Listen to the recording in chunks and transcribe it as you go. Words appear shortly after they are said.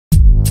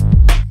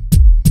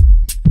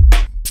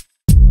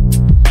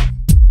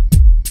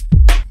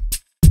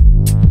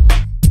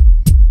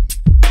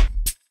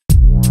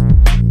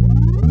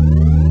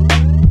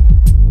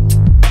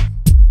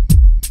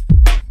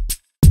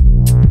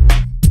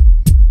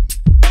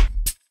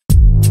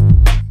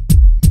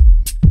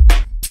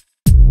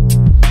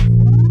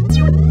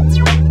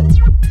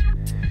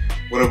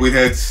ugly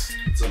heads?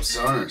 What's up,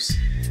 stoners?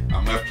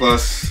 I'm F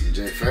Plus.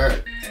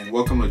 J-ferret. And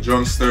welcome to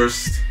Drunk's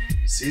Thirst.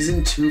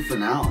 Season 2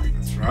 finale.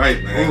 That's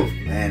right, man. Oh,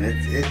 man,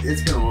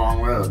 it's been a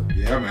long road.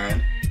 Yeah,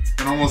 man. It's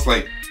been almost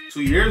like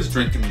 2 years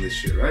drinking this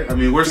shit, right? I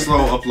mean, we're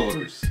slow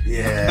uploaders.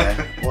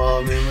 Yeah. Well,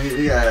 I mean,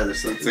 we got other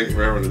stuff. It takes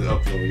forever to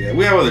upload. Yeah,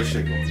 we have other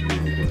shit going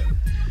on. But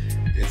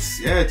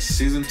it's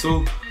season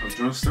 2 of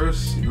Drunk's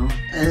Thirst, you know.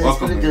 And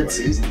welcome, it's been a good everybody.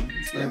 season.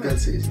 It's been a good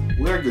season.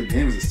 We had good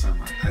games this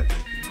time, I think.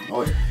 You know?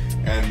 Oh, yeah.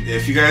 And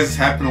if you guys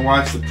happen to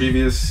watch the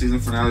previous season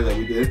finale that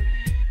we did,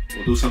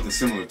 we'll do something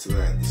similar to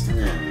that this time.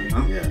 Yeah, you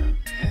know? yeah.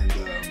 And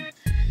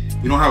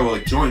we don't have a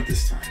joint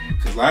this time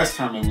because last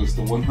time it was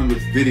the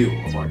 100th video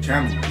of our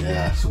channel.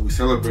 Yeah. So we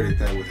celebrated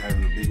that with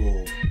having a big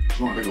old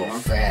joint. Big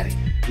old fatty.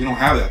 We don't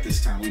have that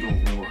this time.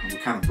 We're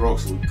kind of broke,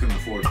 so we couldn't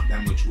afford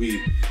that much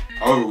weed.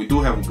 However, we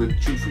do have a good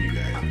treat for you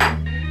guys.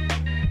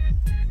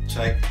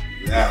 Check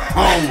that.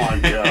 Oh my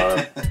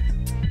god.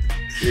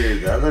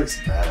 Dude, that looks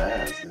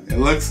badass. It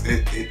looks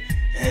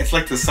it's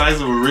like the size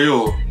of a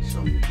real,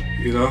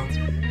 you know.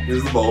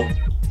 Here's the bowl.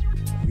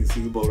 You can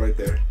see the bowl right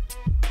there.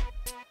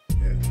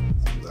 Yeah,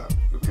 zooms out.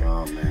 Okay.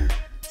 Oh man.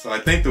 So I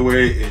think the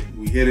way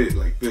we hit it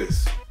like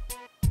this,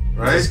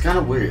 right? It's kind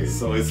of weird.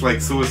 So it's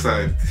like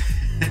suicide.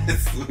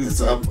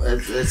 It's up.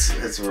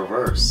 It's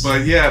reverse.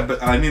 But yeah,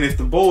 but I mean, if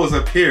the bowl was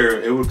up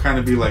here, it would kind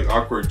of be like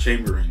awkward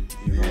chambering,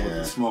 you know, with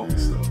the smoke and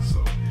stuff.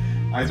 So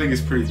I think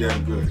it's pretty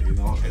damn good. You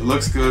know, it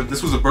looks good.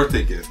 This was a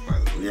birthday gift, by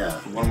the way. Yeah.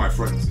 From one of my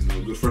friends, you know,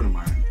 a good friend of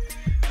mine.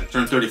 I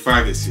turned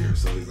 35 this year,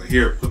 so he's like,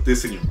 "Here, put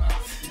this in your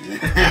mouth."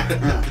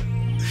 Alright,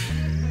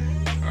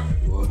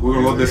 well, we're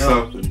gonna load this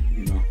up and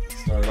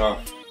start it off.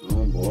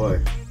 Oh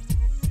boy.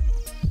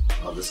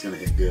 Oh, this is gonna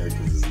hit good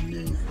because it's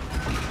new.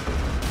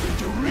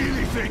 Did you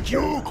really think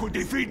you could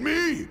defeat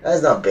me?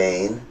 That's not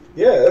Bane.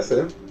 Yeah, that's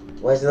it.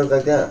 Why does he look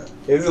like that?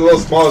 It's a little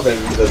smaller than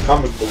the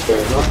comic book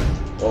Bane, huh?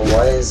 Well,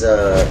 why is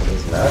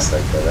his mask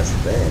like that? That's the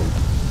thing.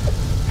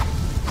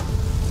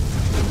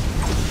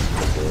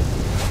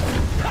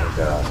 Oh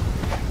god.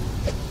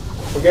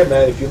 Forget,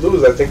 man. If you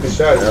lose, I take the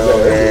shot. No,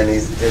 man. He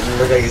doesn't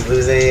look like he's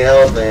losing any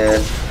health,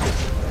 man.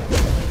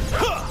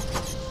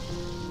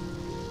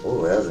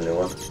 Oh, that was a new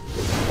one.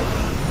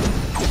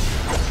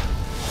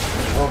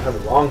 I don't have a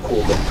long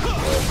cooldown.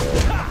 Okay.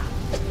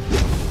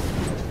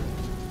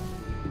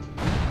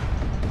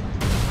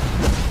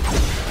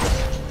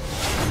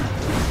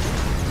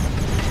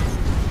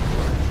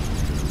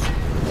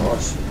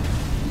 Awesome.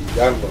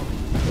 Got him though.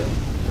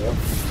 Yep.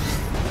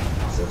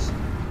 What's this?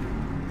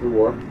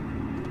 Reward.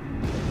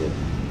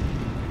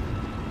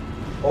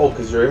 Oh,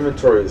 because your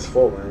inventory is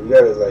full, man. You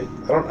gotta like,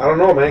 I don't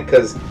know, man.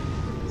 Because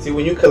see,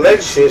 when you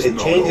collect shit, it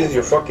changes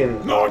your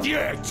fucking Not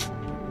yet.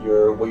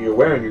 what you're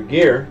wearing, your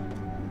gear,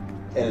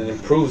 and it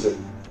improves it.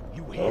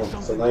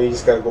 So now you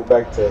just gotta go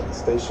back to the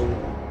station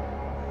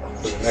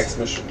for the next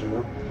mission, you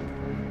know.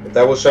 But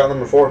that was shot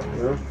number 4,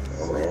 you know.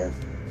 Oh man.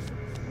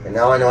 And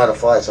now I know how to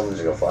fly, so I'm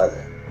just gonna fly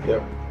there.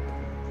 Yep.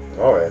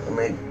 Alright, let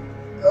me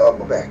go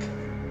back.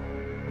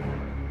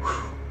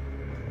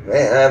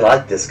 Man, I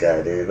like this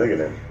guy, dude. Look at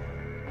him.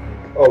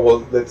 Oh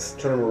well, let's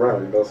turn him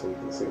around, you know, so we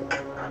can see.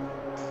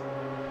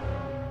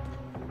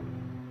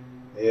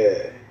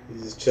 Yeah,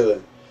 he's just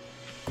chilling.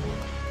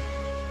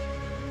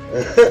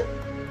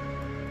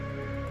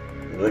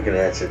 Looking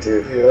at you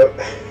too. Yep.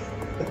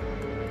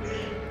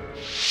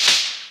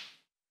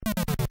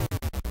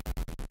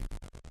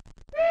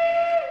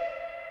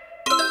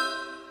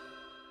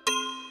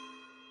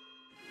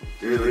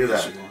 Dude, look at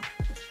that.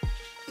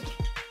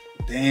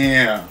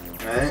 Damn.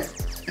 Right?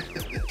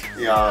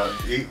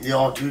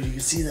 Yo, dude, you can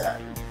see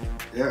that.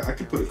 Yeah, I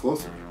could put it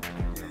closer.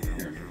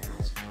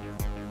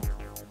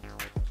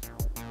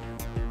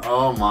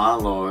 Oh my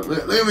lord.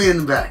 Look at me in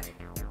the back.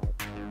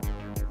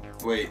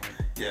 Wait.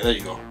 Yeah, there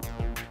you go.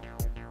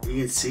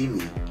 You can see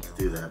me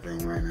do that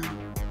thing right now.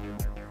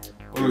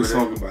 What are we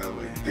smoking, by the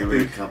way? Give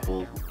it a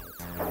couple.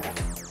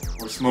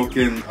 We're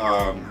smoking,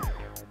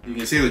 you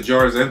can see the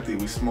jar is empty.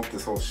 We smoked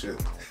this whole shit.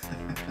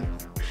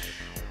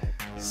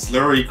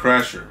 Slurry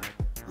Crasher.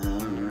 I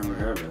don't never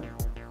heard of it.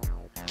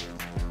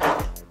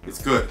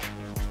 It's good.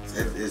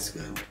 It's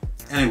good.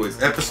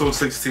 Anyways, episode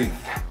 16.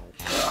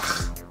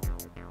 Ugh.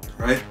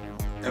 Right?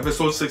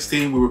 Episode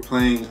 16, we were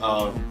playing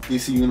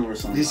DC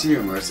Universe. DC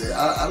Universe.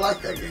 I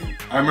like that game.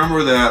 I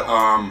remember that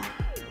I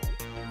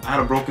had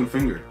a broken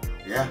finger.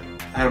 Yeah.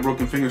 I had a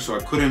broken finger, so I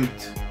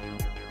couldn't.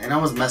 And I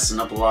was messing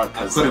up a lot I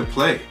because couldn't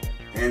play.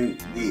 And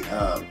the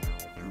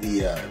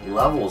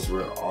levels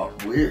were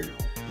weird,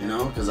 you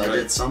know, because I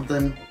did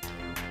something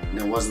and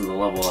it wasn't the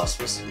level I was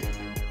supposed to be.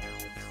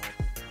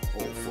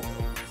 Oh fuck.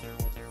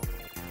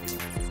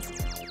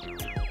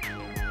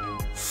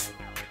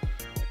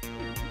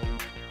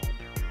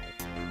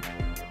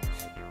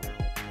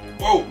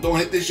 Whoa! Don't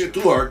hit this shit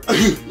too hard.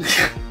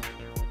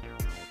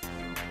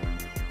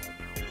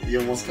 You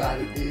almost got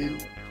it,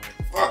 dude.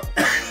 Fuck.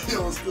 You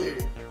almost cleared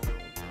it.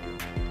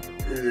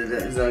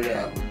 It's not gonna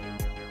happen.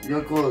 You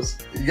got close.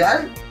 You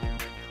got it?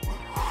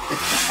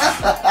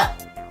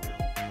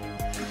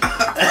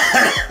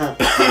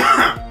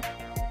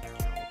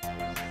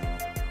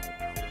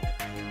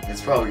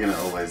 It's probably gonna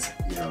always,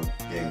 you know,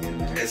 gang in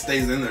there. It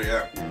stays in there,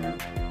 yeah. Yeah.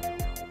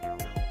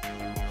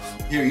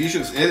 Here, you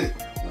should hit it.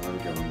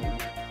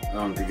 I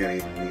don't think I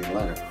even need a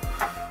letter.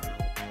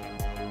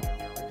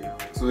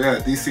 So yeah,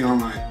 DC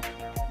Online.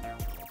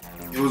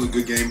 It was a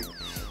good game.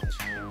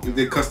 We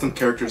did custom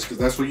characters because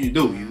that's what you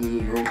do. You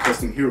do your own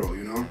custom hero,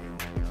 you know.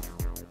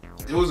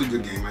 It was a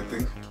good game, I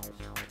think.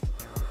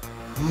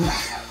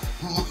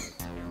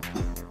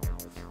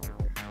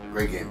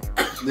 Great game.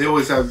 They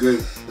always have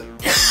good,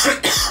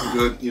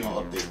 you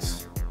know,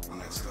 updates on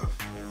that stuff.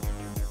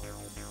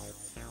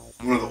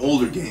 One of the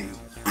older games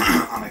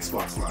on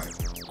Xbox Live.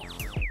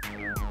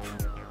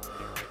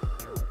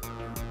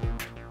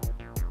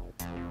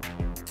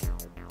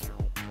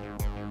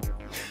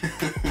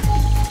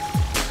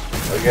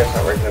 I guess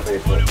I'm ranking up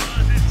 8 points.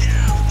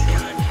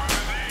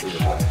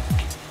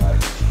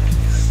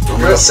 I'm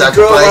gonna Throw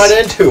sacrifice. right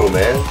into him,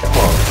 man. Come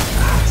on.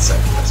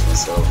 Sacrifice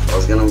myself. I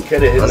was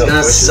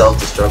gonna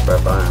self-destruct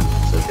right by him.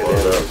 So blow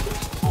it up.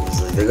 He's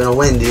like, they're gonna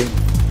win, dude.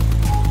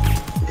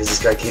 Because this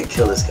guy can't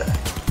kill this guy.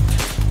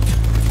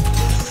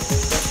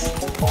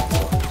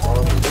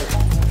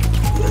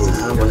 He doesn't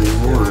have one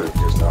anymore.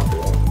 Just knocked it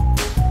off.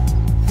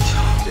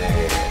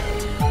 Damn.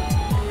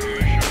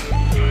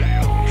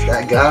 It's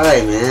that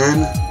guy,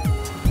 man.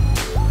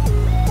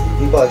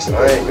 He blocks him. I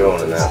ain't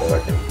going in that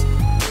fucking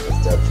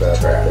Death trap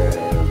right there.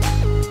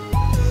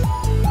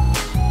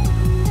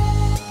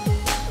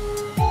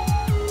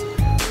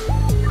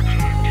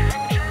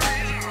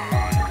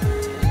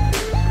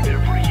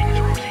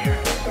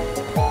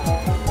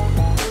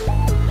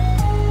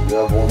 You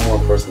have one more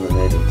person than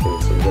they do too,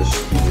 so this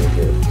should be really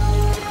good.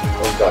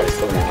 Oh god, he's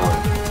coming on.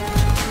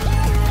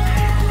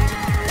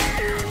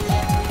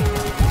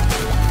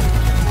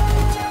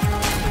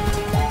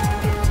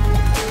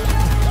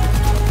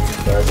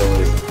 Guys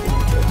always.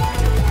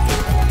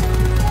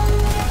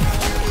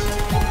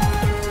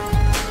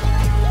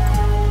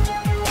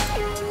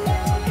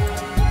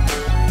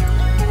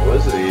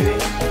 Was it easy?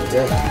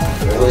 Yeah,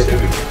 there's only 3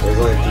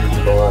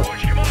 people left.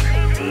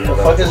 What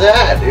the fuck is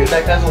that, dude?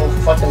 That guy's a little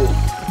fucking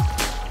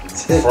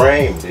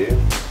frame, dude.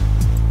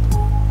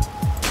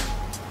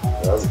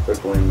 That was a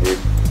quick win, dude.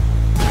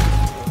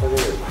 What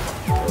is it?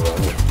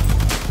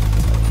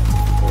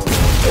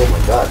 Oh my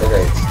god, that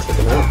guy took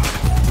him out.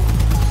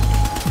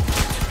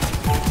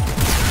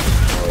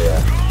 Oh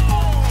yeah.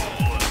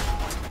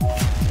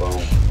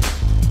 Boom.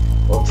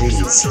 Well,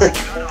 Jesus.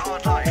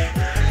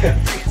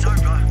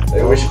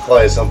 Maybe we should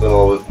play something a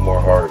little bit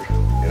more hard,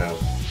 you know?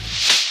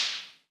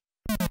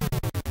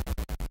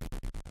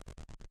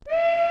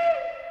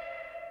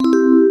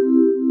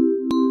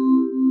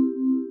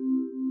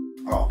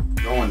 Oh,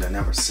 going to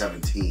number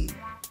 17.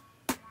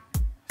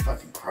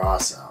 Fucking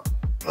cross out.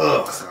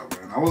 Ugh. So,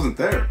 man, I wasn't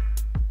there.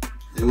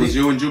 It was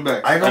you and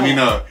Jubek. I mean,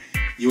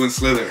 you and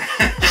Slither.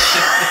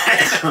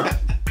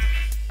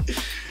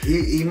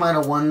 He might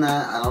have won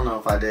that. I don't know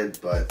if I did,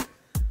 but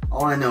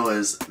all I know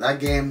is that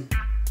game,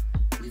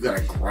 you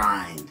gotta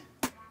grind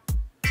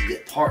to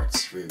get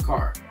parts for your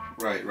car.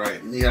 Right,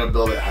 right. And you gotta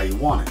build it how you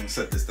want Let me it.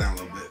 set this down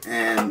a little bit.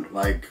 And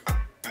like,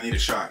 I need a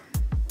shot.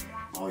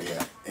 oh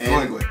yeah. Really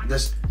And good.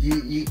 this,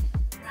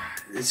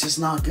 it's just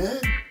not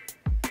good.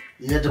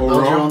 You had to build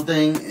Overall? your own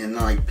thing, and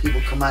like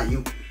people come at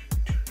you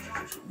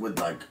with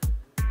like,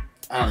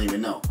 I don't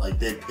even know, like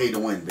they pay to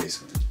win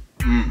basically.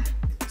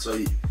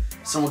 So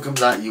someone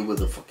comes at you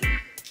with a fucking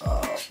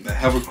The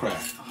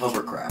hovercraft.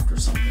 hovercraft or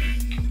something,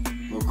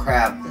 little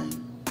crab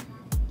thing,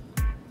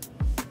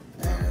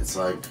 and it's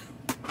like,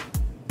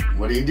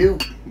 what do you do?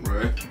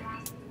 Right.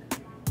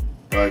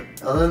 But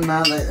other than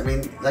that, I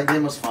mean, that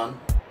game was fun.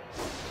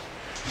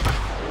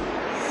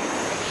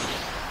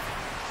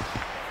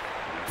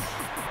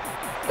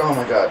 Oh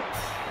my god.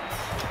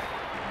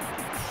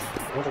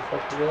 What the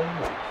fuck is going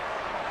on?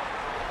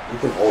 You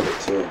can hold it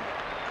too.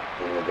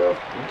 There we go.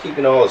 You're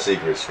keeping all the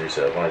secrets for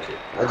yourself, aren't you?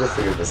 I just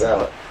figured this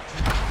out.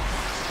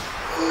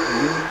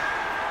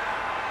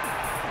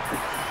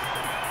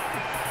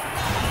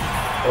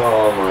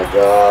 Oh my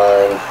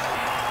god.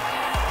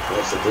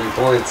 That's the 3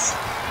 points.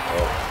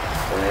 Oh,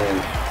 man.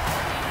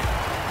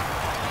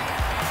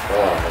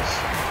 Gosh.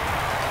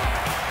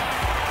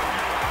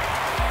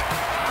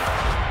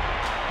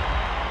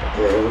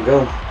 Okay, here we go.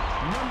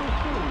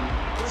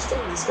 Let's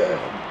start this guy out.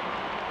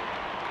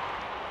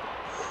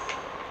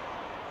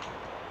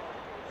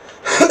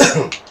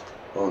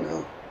 Oh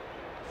no.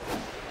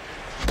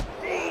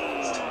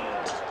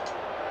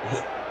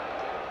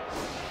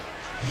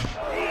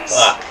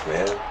 Fuck,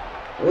 man.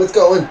 What's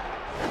going?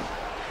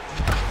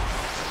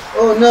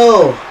 Oh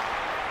no!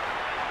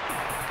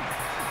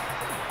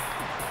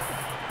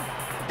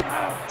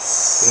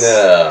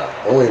 No.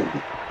 I win.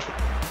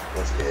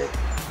 That's gay.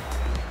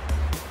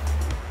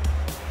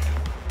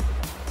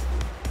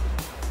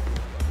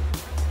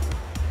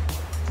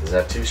 Is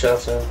that 2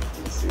 shots now?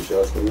 That's 2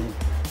 shots for me.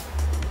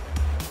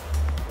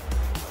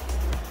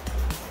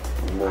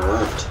 One more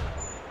left.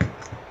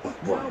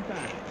 Foul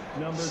back,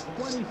 number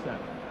 27,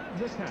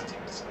 the captain.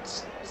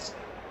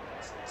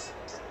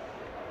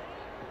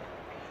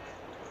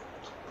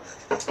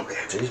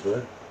 Jeez,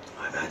 bud.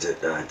 I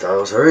thought I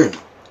was hurrying.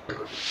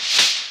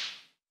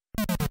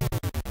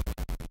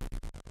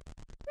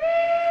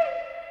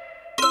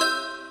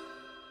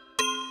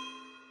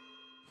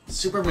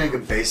 Super Mega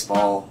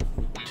Baseball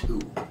 2.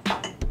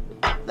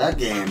 That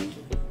game,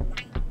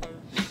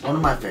 one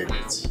of my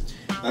favorites.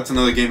 That's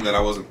another game that I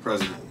wasn't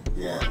present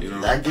in. Yeah, You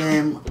know? that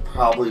game,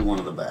 probably one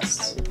of the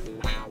best.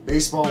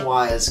 Baseball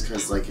wise,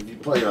 because like if you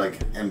play like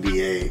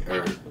NBA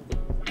or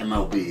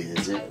MLB,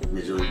 is it?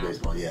 Major League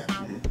Baseball, yeah.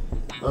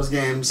 Those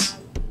games,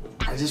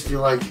 I just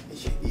feel like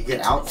you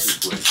get out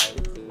too quick.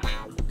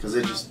 Because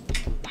they just,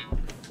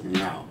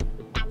 you're out.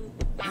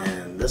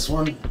 And this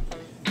one,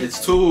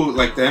 It's too,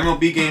 like the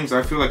MLB games,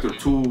 I feel like they're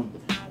too,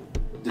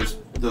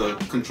 the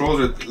controls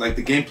are, like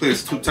the gameplay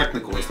is too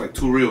technical, it's like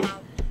too real.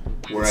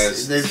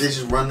 Whereas they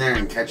just run there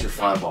and catch your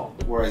fly ball.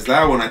 Whereas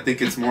that one, I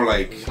think it's more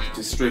like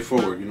just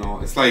straightforward, you know?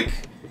 It's like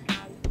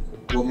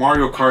what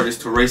Mario Kart is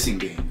to racing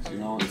games, you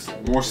know? It's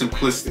more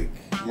simplistic,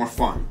 more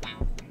fun.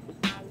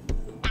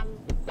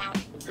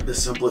 The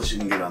simplest you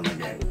can get on the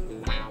game.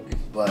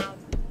 But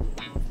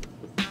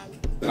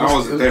I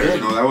wasn't there, good.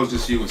 you know? That was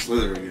just you and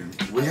Slither again.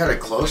 we had a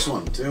close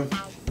one too.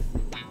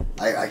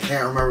 I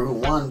can't remember who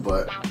won,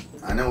 but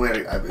I know we had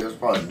it was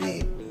probably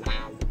me.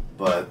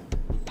 But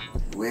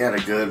we had a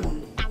good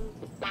one.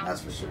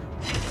 That's for sure.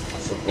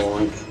 That's a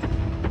boink.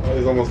 Oh,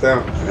 he's almost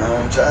down. No,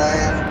 I'm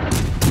trying.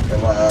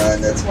 Come on,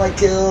 that's my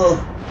kill.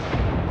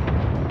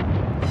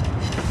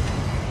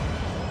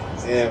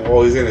 Damn,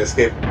 oh, he's gonna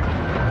escape.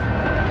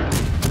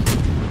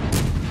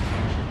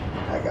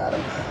 I got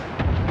him.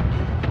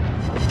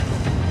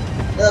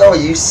 No, are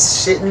you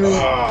shitting me?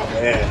 Oh,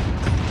 man.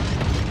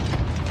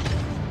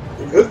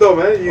 You're good though,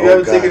 man. You Oh,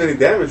 haven't God. taken any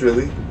damage,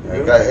 really.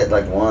 I got hit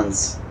like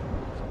once.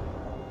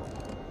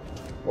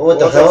 What What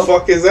the hell? the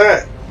fuck is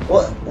that?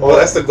 What? Oh,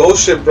 that's the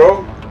ghost ship,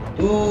 bro.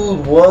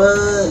 Dude,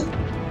 what?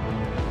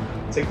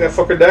 Take that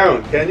fucker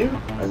down, can you?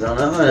 I don't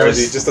know. Or is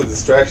he just a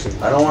distraction?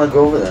 I don't want to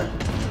go over there.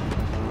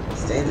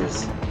 It's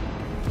dangerous. I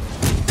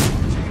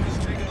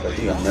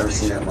think I've never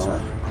seen that in my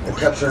life. They're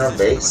capturing our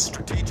base.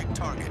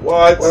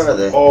 What? Where are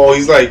they? Oh,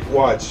 he's like,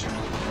 watch.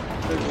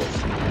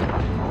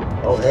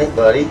 Oh, hey,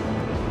 buddy.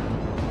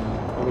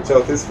 Let me tell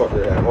what this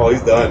fucker at. Oh,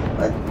 he's done.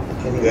 I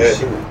can't even Dead.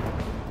 shoot.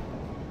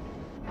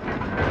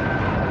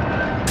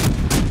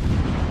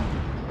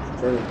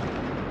 Turn.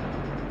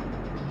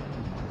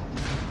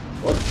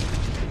 What?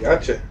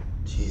 Gotcha.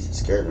 Jeez, it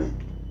scared me.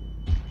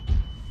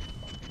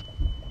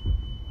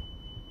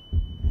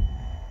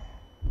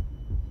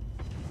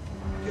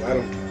 Got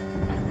him.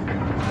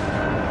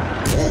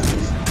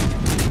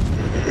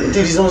 Damn. Dude,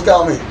 he's almost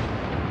got me.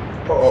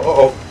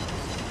 Uh-oh.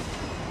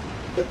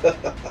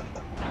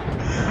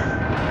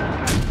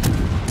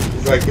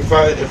 He's like,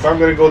 if I'm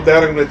gonna go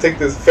down, I'm gonna take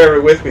this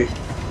ferret with me.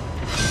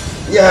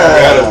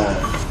 Yeah.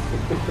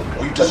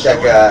 Touch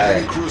that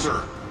guy.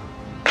 Cruiser.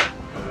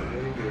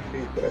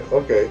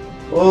 Okay.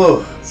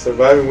 Ooh.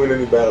 Survive and win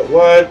any battle.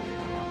 What?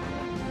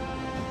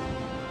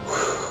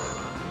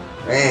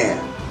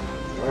 Man.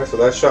 Alright, so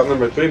that's shot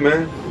number 3,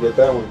 man. You get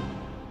that one.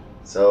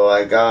 So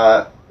I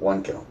got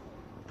 1 kill.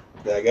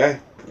 That guy.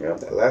 Yep.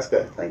 That last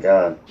guy. Thank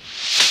God.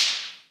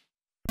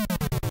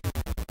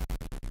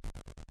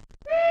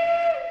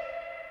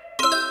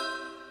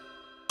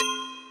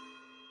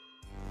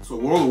 So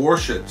World of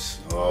Warships,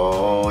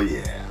 Oh,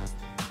 yeah.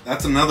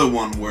 that's another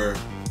one where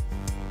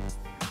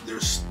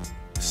there's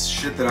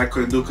shit that I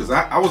couldn't do because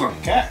I was on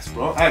cast,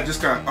 bro. I had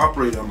just got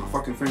operated on my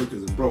fucking finger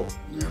because it broke.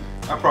 Yeah.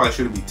 I probably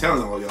shouldn't be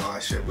telling all y'all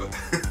that shit, but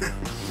Man,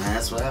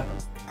 that's what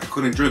happened. I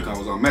couldn't drink. I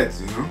was on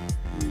meds, you know?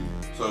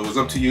 So it was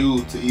up to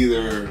you to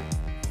either,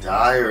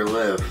 Die or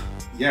live.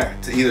 yeah,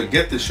 to either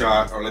get the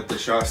shot or let the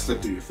shot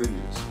slip through your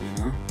fingers,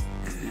 you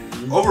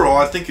know? Overall,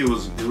 I think it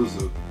was a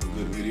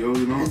good video,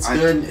 you know? It's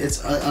good.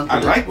 It's I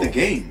unpredictable. like the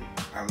game.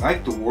 I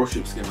like the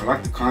Warships game. I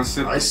like the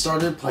concept. I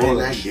started all playing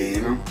that shit,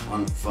 game you know?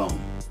 on phone.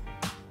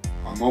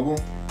 On mobile.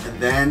 And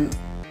then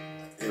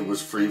it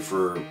was free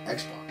for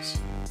Xbox.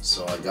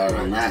 So I got it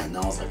on that and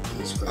I was like,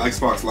 this is crazy.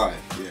 Xbox Live.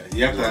 Yeah,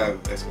 you have to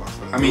have Xbox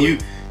Live. I mean,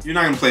 you're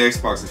not gonna play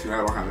Xbox if you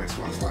don't have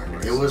Xbox Live,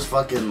 right? It was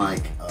fucking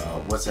like,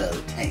 what's that,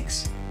 the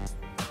tanks.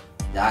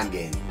 That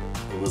game.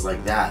 It was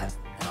like that.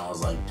 And I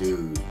was like,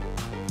 dude,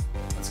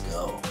 let's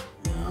go.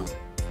 You know?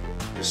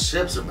 The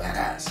ships are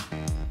badass.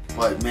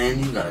 But man,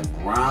 you gotta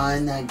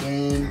grind that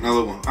game.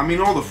 Another one. I mean,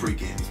 all the free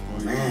games,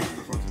 boy. Man. The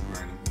fucking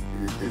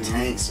grinding. The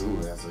tanks, ooh,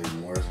 that's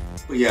even worse.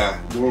 But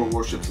yeah, World of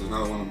Warships is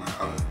another one of my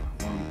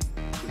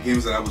the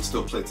games that I would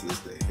still play to this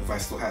day if I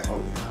still had it.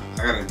 Oh,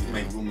 I gotta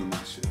make room in my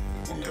shit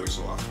every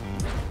so often.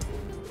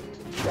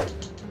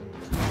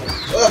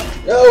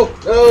 No!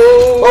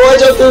 Oh, I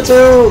jumped through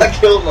too! I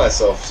killed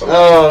myself. So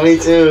Oh, me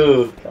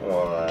too. come on.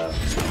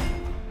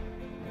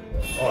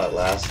 Oh, that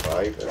last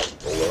fight. That's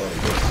below.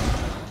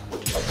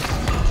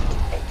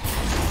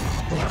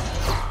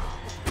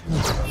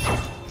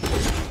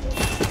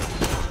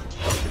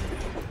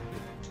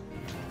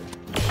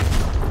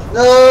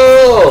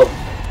 No!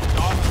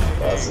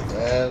 That's it,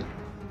 man.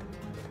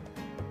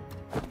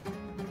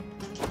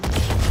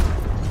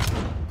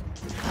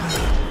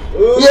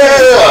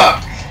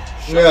 Yeah!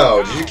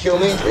 No, did you kill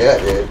me? Yeah,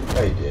 I did.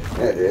 No, you did.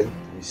 Yeah, I did.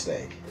 You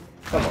snake.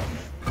 Come on.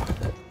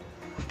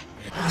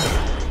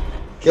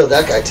 Killed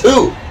that guy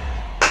too.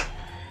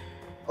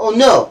 Oh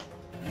no.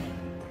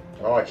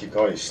 Oh, I keep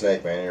calling you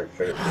Snake, man. You're your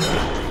favorite.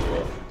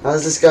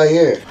 How's this guy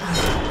here?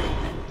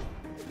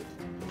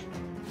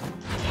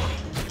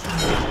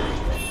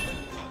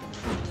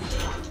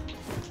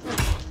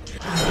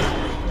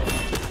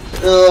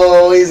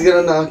 Oh, he's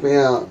gonna knock me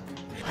out.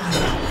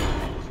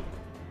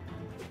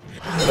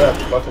 Put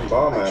that fucking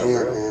bomb out,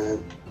 bro.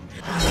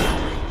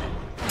 Man.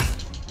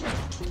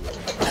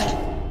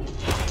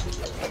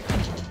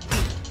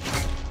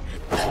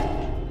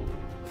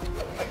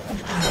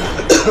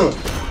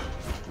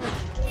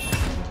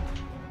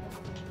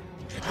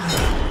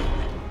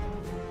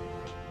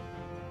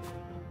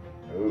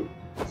 Ooh,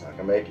 it's not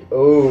gonna make it.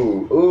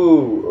 Ooh,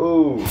 ooh,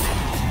 ooh.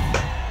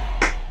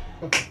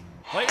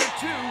 Player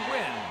 2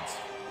 wins.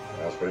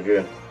 That was pretty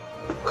good.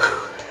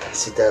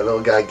 That's what that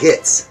little guy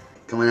gets.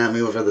 Coming at me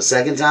for the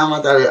second time.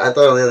 I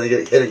thought I only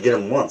hit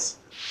him once.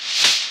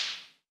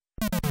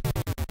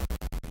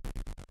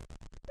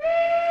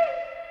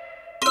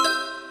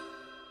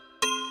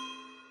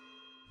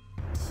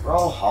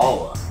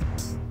 Brawlhalla.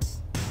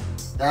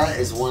 That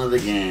is one of the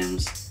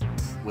games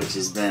which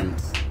has been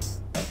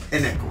a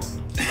pinnacle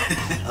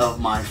of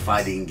my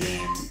fighting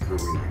game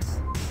career.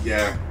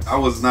 Yeah, I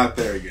was not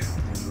there again.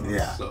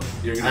 Yeah. So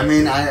you're gonna I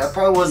mean, I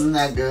probably wasn't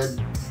that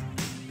good,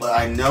 but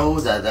I know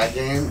that that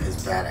game is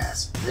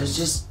badass. There's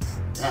just,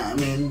 I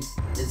mean,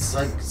 it's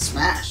like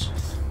Smash.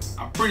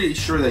 I'm pretty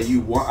sure that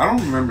you won. I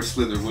don't remember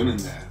Slither winning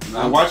that. And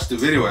I watched the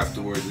video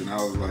afterwards, and I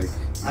was like,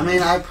 I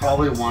mean, I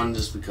probably won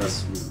just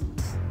because.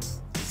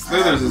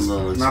 Slither's is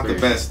not the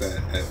best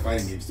at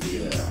fighting games to be.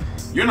 Yeah.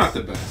 You're not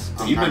the best.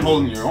 You've been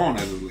holding your own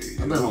as of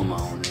late. I've been holding my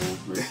own,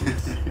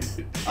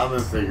 yeah. I've been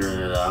figuring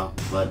it out,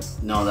 but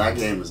no, that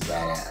game is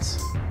badass.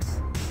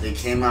 They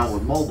came out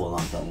with mobile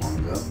not that long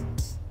ago,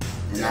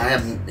 and I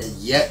haven't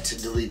yet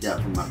to delete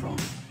that from my phone.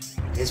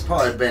 It's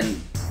probably been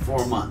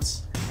 4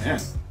 months, Yeah.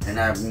 and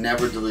I've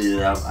never deleted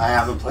it. I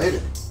haven't played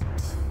it,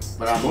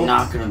 but I'm Cool.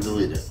 not gonna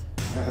delete it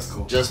Yeah, that's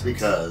cool. just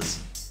because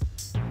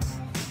it's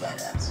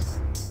badass.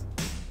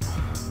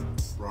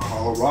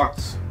 Brawlhalla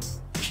rocks.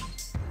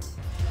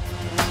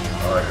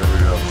 Alright, here we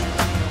go.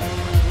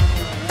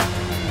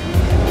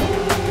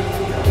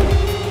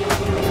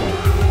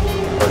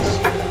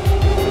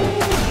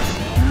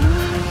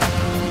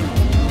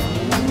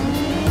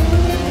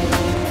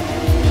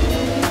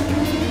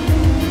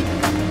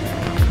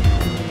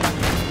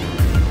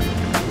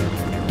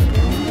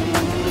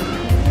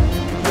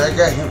 That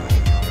guy hit me.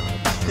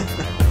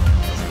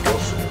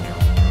 Bullshit.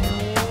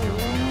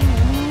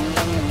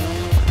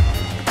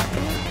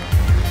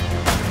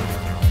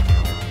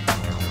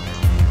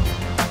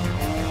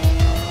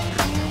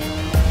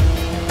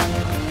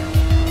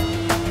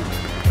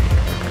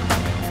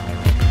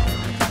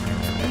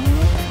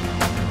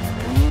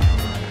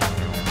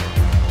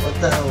 What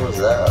the hell was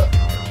that?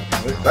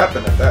 We're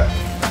clapping at that.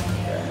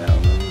 Yeah, I know.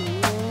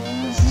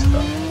 This is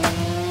tough.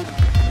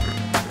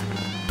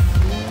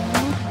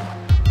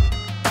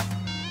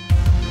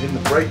 In the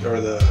brake or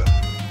the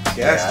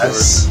gas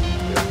Yes. door.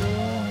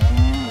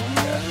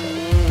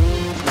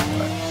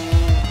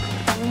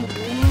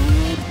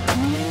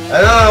 I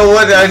don't know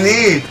what I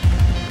need.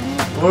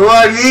 What do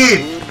I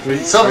need?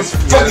 Something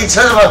fucking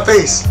turn in my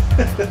face.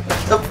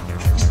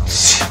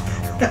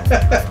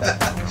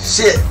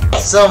 Shit,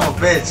 son of a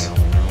bitch.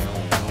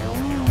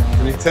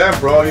 310,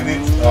 bro. You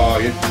need. Oh,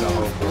 no,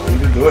 bro. You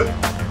can do it.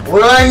 What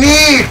do I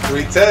need?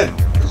 310.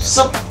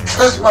 Something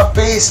touch my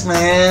face,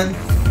 man.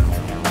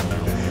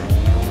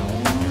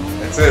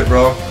 That's it,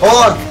 bro.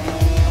 Hold on.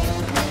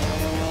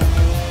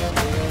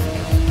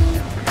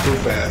 Too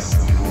fast.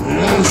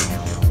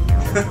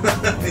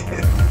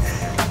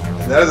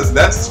 That's a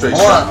straight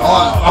Hold shot.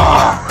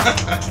 on.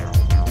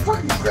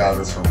 Fucking grab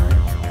this from me.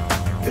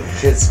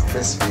 Kids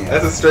piss me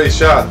That's off. a straight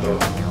shot, though.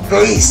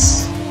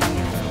 Face.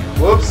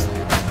 Whoops.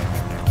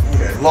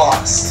 You're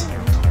lost.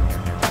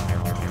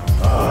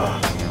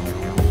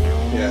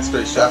 Yeah,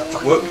 straight shot.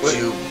 Fuck What?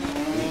 you.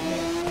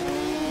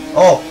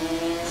 Oh.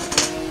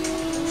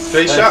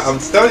 Straight shot. I'm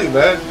telling you,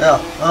 man. No.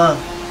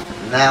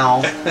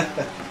 Now. Get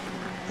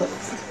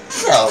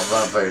out of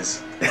my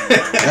face.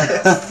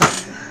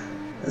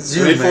 That's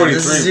you, man.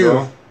 This is 343, you.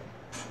 bro.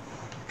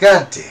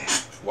 God damn.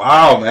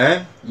 Wow,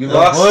 man. You Yeah,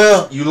 lost.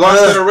 well, You lost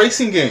well. at a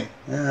racing game.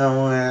 Yeah,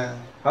 well,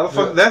 How the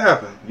fuck did that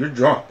happen? You're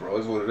drunk, bro.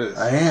 Is what it is.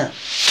 I am.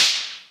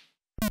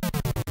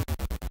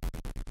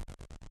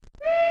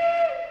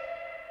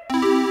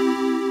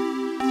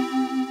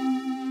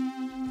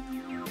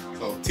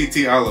 So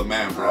TT Isle of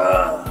Man,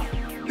 bro.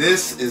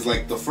 This is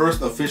like the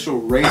first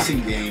official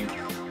racing game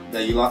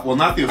that you lost. Well,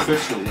 not the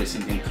official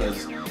racing game,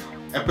 because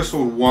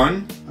episode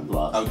 1 I've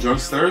lost. of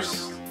Drunk's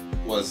Thirst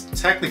was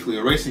technically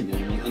a racing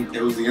game.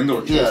 It was the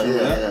indoor Yeah, tracks,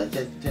 remember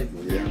that?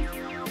 technically, yeah.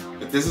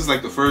 But this is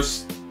like the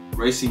first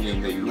racing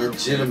game that you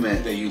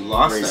Legitimate that you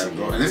lost racing at,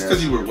 bro. game, And it's yeah.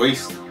 because you were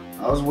wasted.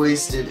 I was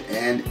wasted,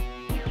 and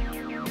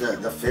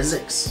the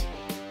physics.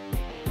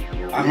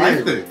 I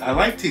liked it. I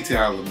like TT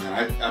Island,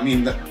 man. I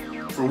mean,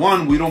 for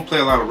one, we don't play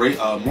a lot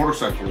of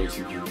motorcycle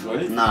racing games,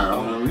 right? Not at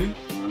all. You know what I mean?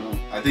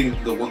 I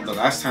think the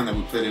last time that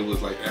we played it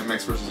was like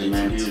MX versus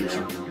ATV or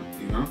something,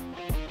 you know.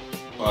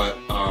 But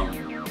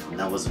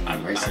that wasn't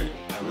racing.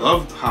 I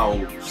loved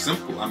how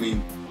simple. I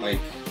mean, like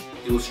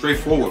it was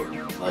straightforward.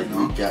 Like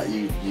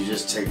you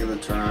just taking the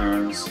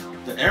turns.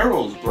 The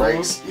arrows, bro.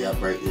 Brakes, yeah,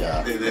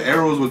 yeah. The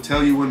arrows would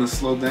tell you when to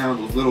slow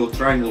down. Those little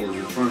triangles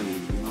in front of you,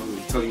 you know, they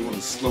would tell you when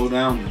to slow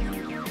down.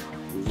 And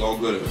it was all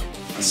good.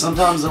 And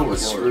sometimes though, what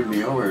screwed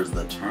me over is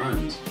the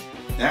turns.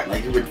 That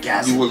like it would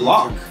gas. You would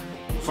lock.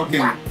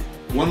 Fucking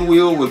one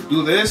wheel would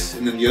do this,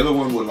 and then the other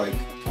one would like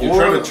you're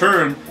trying to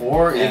turn.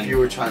 Or if you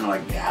were trying to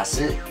like gas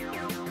it.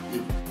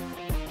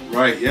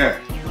 Right. Yeah.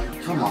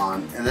 Like, come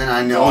on. And then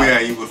I know. Oh yeah,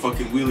 you would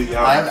fucking wheelie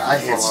out. I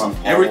hit some.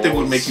 Everything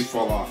would make you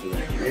fall off of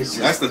that.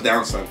 That's the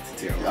downside of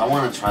the tail. I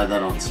want to try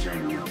that on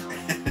steering wheel.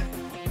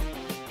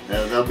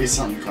 There'll be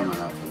something coming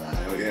up for that.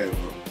 Hell yeah,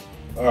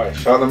 bro. Alright,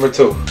 shot number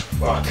 2.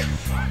 Fuck.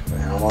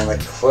 Man, I'm on the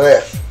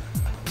cliff.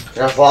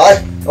 Can I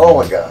fly? Oh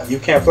my god. You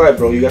can't fly,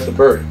 bro. You got the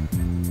bird.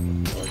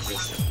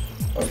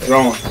 Okay.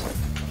 Throwing.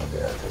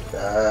 Okay, I'll take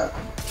that.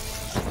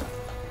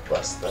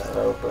 Bust that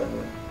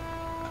open.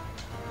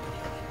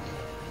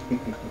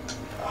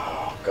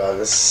 Oh god,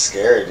 this is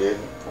scary, dude.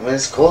 I mean,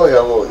 it's cool. I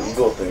got a little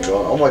eagle thing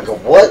going. Oh my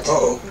god, what?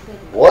 Uh-oh.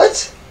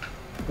 What?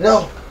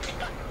 No.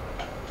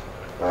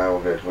 Alright,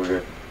 we're good. We're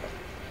good.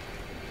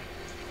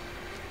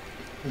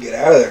 Get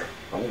out of there.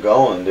 I'm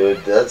going,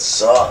 dude. That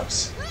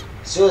sucks.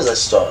 As soon as I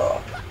start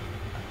off.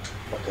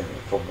 Fucking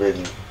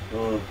forbidden.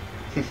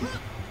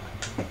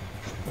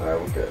 Alright,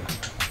 we're good.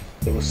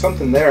 There was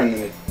something there and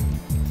then it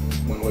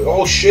went away.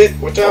 Oh shit,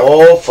 watch out.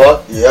 Oh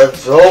fuck, yeah.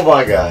 Oh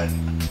my god.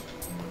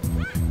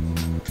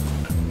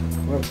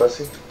 Come on,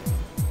 pussy.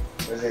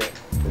 Where's he?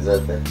 Is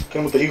that there?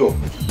 Came with the eagle.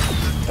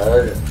 I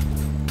heard it.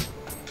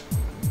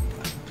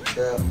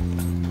 Yeah.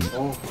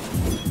 Oh.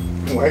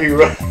 Why are you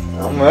running?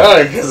 I'm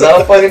running because I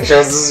don't fucking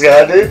trust this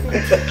guy, dude.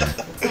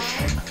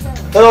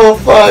 Oh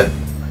fuck.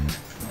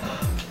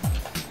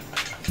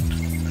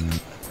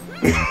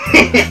 I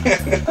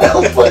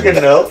don't fucking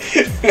know.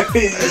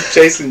 He's just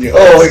chasing you.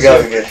 Oh, we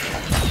got it.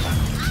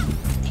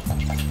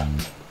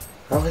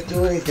 How do I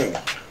do anything?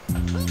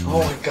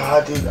 Oh my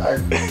god, dude. I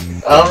don't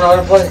know how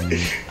to play.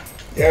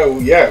 Yeah,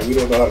 we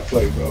don't know how to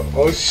play, bro.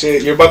 Oh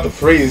shit, you're about to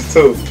freeze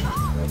too.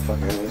 I'm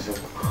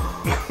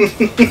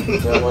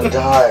gonna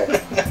die.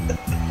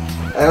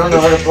 I don't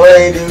know how to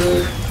play,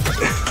 dude.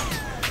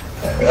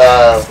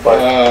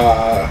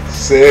 Fuck.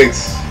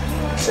 6.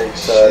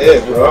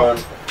 Shit, bro.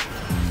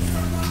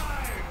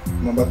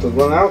 I'm about to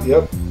run out.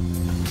 Yep.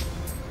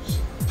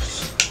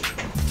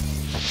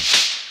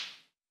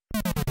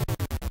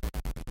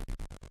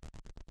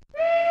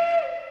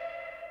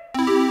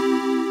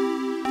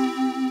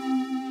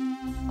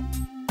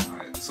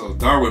 Alright, so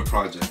Darwin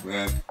Project,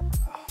 man.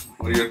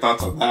 What are your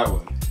thoughts on that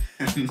one?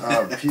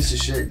 Piece of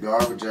shit,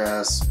 garbage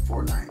ass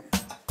Fortnite.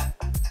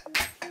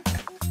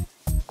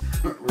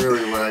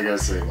 Really, what I gotta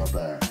say about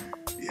that?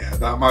 Yeah,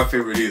 not my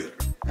favorite either.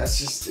 That's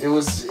just it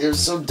was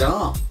so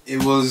dumb.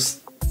 It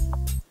was.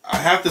 I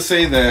have to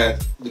say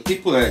that the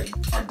people that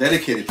are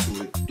dedicated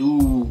to it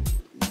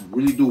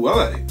really do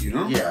well at it, you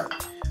know? Yeah.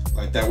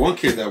 Like that one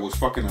kid that was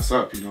fucking us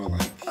up, you know,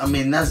 like. I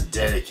mean, that's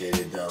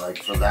dedicated though. Like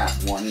for that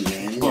one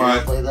game, you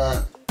But- play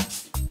that.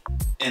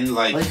 And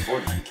like, Play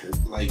Fortnite,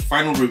 kid. like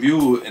final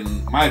review,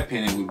 in my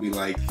opinion, would be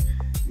like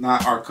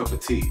not our cup of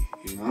tea,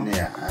 you know?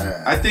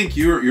 Yeah. I think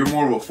you're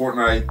more of a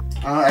Fortnite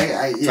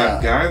yeah.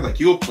 type guy. Like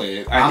you'll play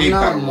it. I I'm hate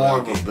not battle more royale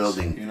of a games,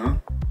 building. you know?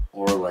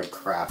 Or like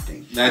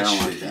crafting. That I don't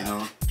shit, like that. you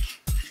know?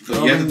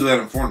 So you have to do that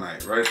in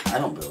Fortnite, right? I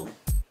don't build.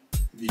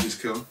 You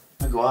just kill.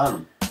 I go at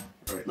him.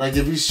 Right. Like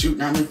if he's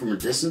shooting at me from a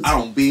distance. I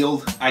don't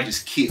build. I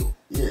just kill.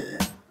 Yeah.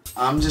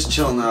 I'm just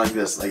chilling there like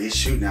this. Like he's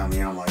shooting at me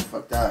and I'm like,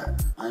 fuck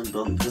that. I ain't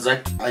building. Because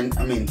I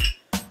mean,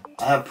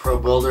 I have Pro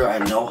Builder. I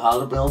know how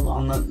to build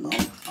on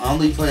the. I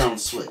only play on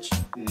Switch.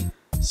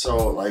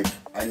 So like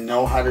I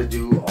know how to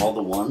do all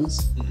the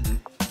ones.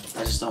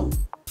 I just don't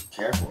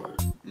care for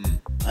it.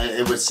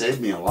 It would save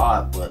me a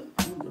lot, but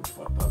I don't give a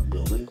fuck about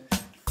building.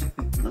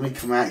 Let me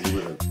come at you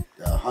with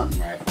a hunting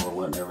rifle or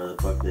whatever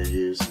the fuck they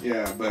use.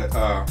 Yeah, but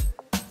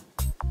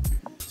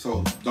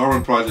so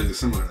Darwin Project is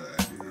similar to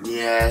that. You know?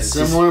 Yeah, it's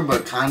similar,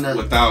 but kind of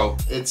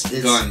without it's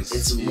guns.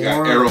 It's you more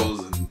got arrows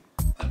and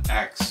an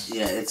axe.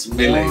 Yeah, it's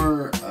melee.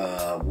 more.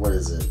 What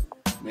is it?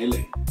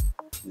 Melee.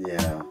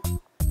 Yeah.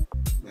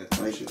 That's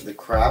Like shit. the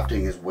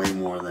crafting is way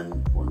more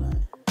than Fortnite,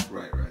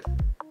 Right.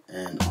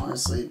 and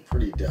honestly,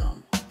 pretty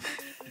dumb.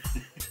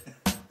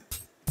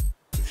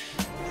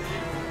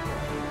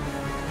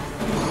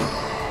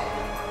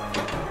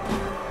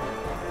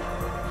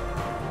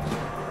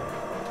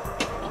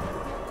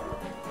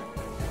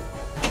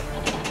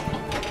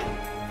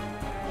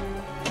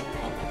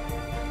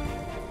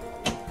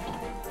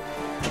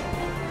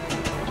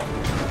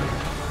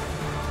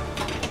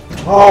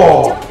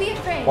 Oh! Don't be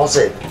afraid. I'll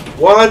save.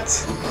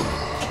 What?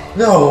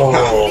 No!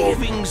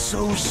 Leaving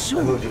so I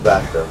soon. moved you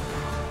back though.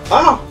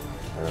 How?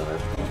 I don't know.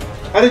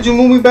 How did you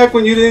move me back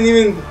when you didn't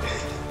even...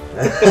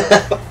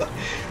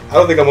 I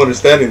don't think I'm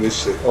understanding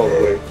this shit all the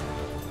way.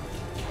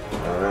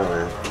 I don't know,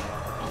 man.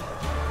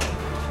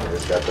 I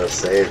just got those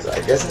saves. I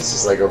guess it's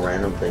just like a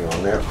random thing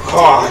on there.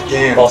 Oh,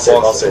 damn. I'll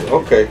save.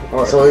 Okay,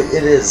 alright. So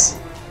it is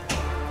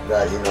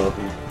that, you know, if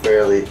you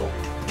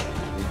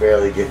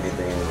barely get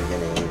anything in the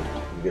beginning,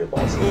 you get a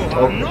ball save. You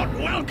are not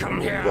welcome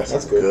here.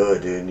 That's good.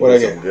 Good, dude. You What'd I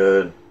got get? some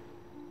good.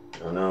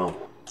 I know.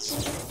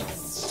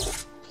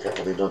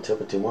 Careful, dude. Don't tip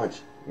it too much.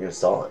 You're gonna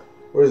stall it.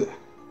 Where is it?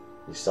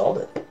 You stalled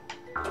it.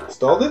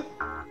 Stalled it?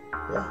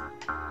 Yeah.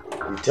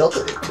 You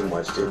tilted it too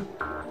much, dude.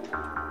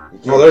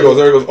 Oh, there it goes,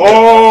 there it goes.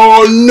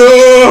 Oh,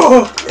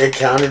 no! It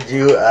counted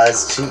you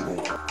as cheating.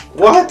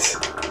 What?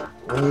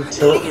 When you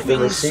tilt the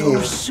machine,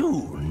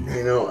 soon.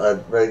 you know, a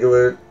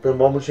regular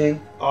pinball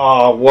machine,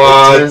 Oh, it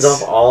what? turns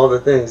off all the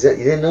things. Yeah,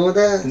 you didn't know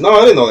that? No,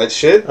 I didn't know that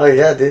shit. Oh,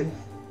 yeah, dude.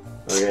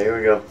 Okay, here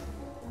we go.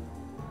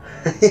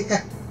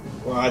 Yeah.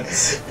 What?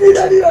 Dude,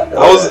 I did not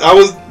know that. I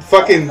was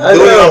fucking I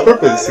doing it know, on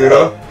purpose, I you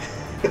know?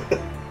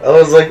 I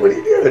was like, what are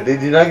you doing,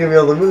 dude? You're not going to be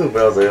able to move.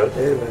 But I was like,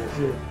 okay, man,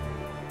 shit.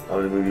 I'm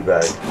going to move you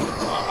back.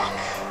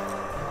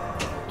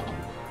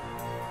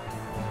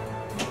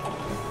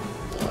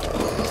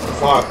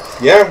 Fuck.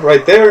 Yeah,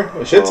 right there.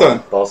 A shit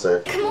ton. Ball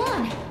save. Come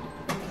on.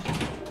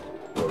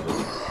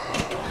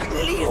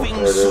 Leaving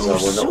There it is. so I win. Oh,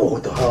 soon.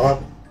 what the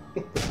hell?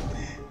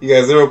 You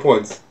got 0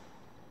 points.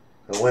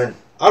 I win.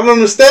 I don't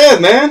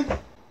understand, man.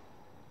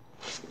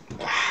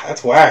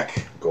 That's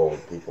whack. Gold,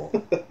 people.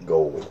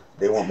 Gold.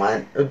 They want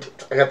mine.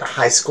 I got the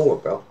high score,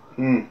 bro.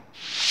 Hmm.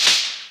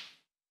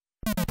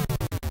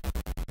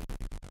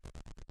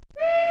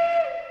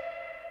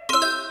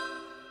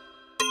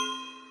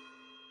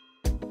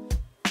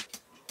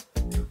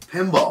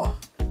 Pinball.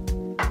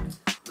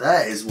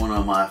 That is one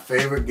of my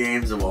favorite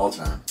games of all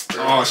time.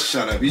 Oh,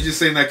 shut up. You just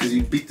saying that because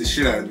you beat the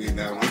shit out of me in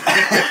that one.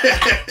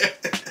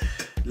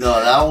 No,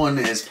 that one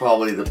is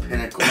probably the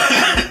pinnacle.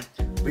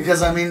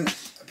 Because, I mean,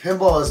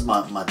 pinball is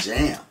my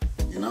jam,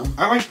 you know?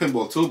 I like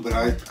pinball too, but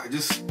I knew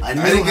didn't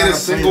how get a to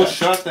single play that.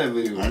 shot that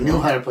video. I knew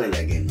how to play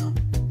that game, though.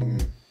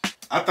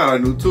 I thought I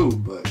knew too,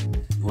 but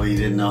Well, you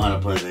didn't know how to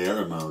play the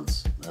other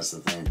modes. That's the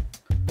thing.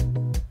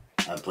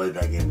 I played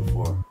that game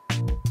before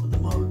with the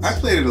modes. I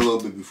played it a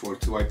little bit before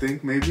too, I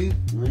think, maybe.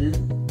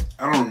 Mm-hmm.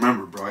 I don't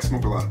remember, bro. I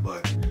smoke a lot of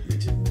bud. Me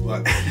too.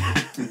 But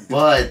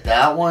But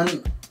that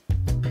one,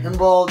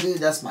 pinball, dude,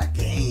 that's my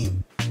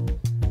game.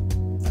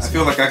 I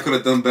feel like I could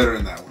have done better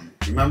in that one.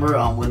 You remember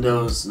on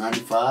Windows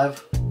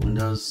 95,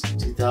 Windows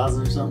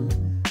 2000 or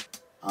something,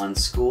 on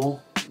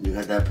school, you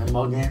had that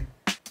pinball game?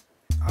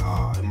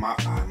 In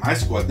my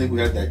school, I think we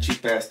had that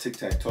cheap ass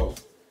tic-tac-toe.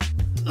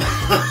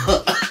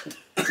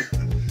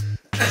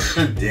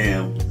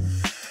 Damn.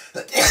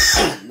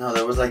 No,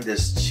 there was like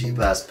this cheap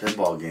ass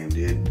pinball game,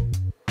 dude.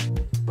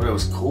 But it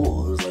was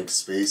cool. It was like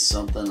space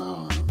something, I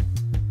don't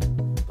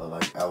know. But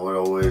like I would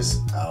always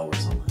out or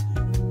something.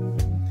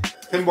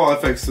 Pinball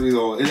FX3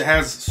 though, it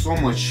has so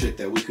much shit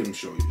that we couldn't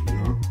show you, you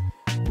know?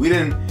 We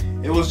didn't,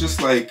 it was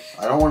just like,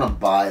 I don't want to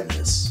buy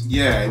this.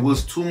 yeah, it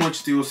was too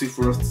much DLC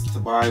for us to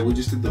buy. We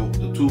just did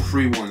the 2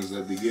 free ones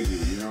that they give you,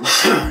 you know?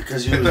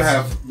 Because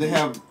They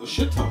have a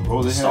shit ton,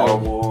 bro. They Star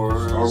have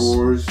Wars,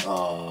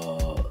 Star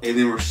Wars,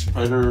 Alien vs.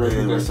 Predator, I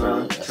think that's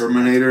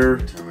Terminator.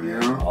 Terminator,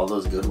 Terminator, you know? all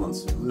those good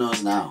ones. Who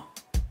knows now?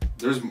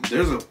 There's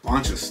a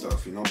bunch of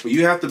stuff, you know? But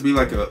you have to be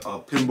like a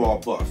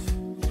pinball buff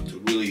to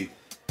really,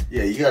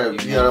 Yeah, you gotta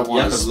you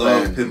want have to to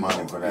love spend pinball,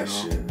 money for that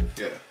you know?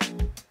 shit.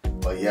 Yeah,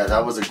 But yeah,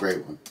 that was a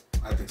great one.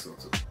 I think so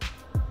too.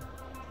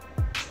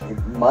 You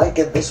might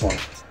get this one.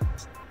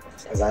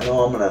 Because I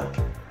know I'm going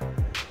to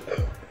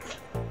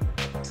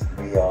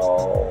be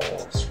all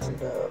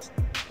screwed up.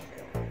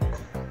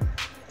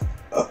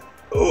 Oh,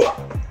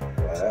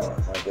 Wow,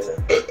 I get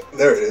it.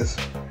 there it is.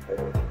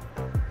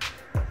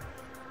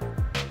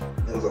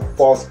 It was a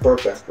false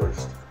burp at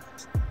first.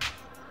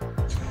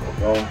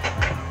 Going.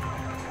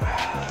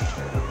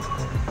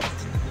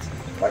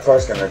 My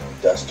car's going to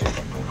dust you.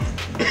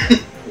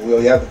 We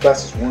only have the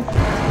fastest one.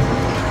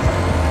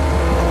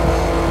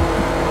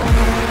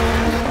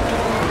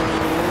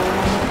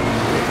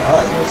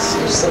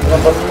 You're slipping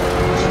up.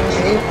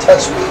 Can you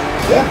touch me?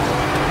 Yeah.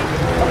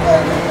 I'm not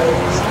in that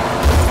place.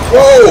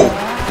 Whoa!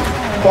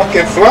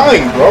 Fucking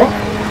flying, bro.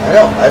 I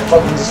know, I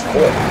fucking just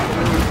quit.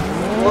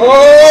 Whoa!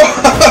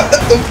 What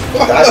the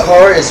fuck? That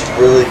car is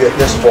really good.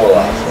 There's 4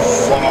 laps, bro.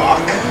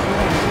 Fuck.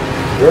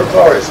 Your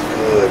car is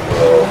good,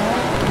 bro.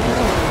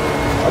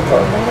 My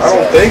car I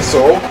don't think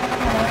so.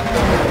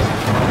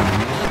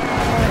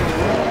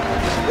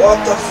 What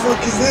the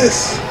fuck is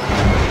this?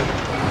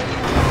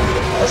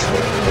 That's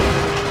good.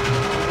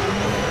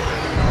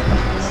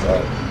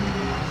 Stop.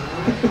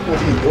 What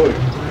are you doing?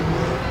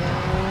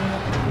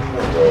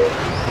 No, bro.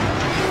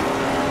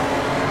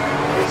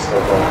 It's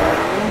still going on.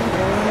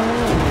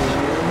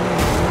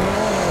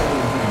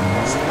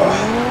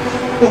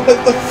 What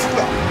the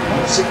fuck?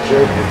 I'm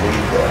secured to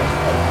leave there.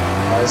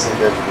 Honestly,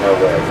 there's no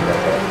way I can get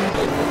that.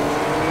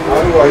 How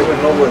do I even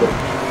know where the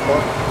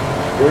fuck?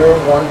 You're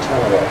 1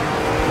 turn away.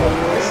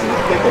 I see. I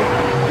think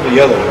I'm the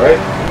yellow, right?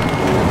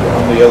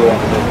 I'm the yellow one.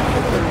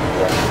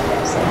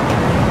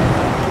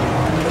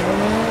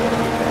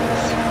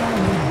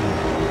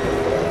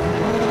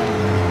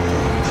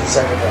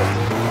 seconds left.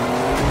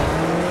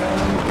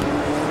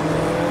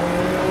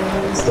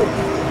 Still.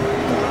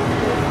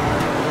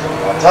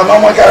 Time,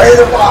 oh my god, I hit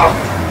the block!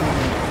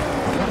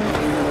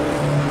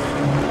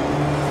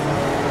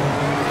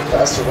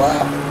 Faster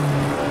lap.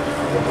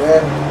 To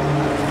win.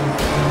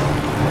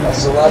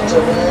 Faster lap to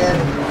win.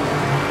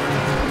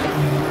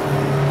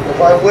 If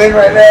I win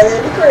right now,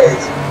 it'd be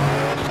crazy.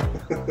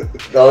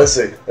 No, let's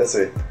see. Let's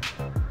see.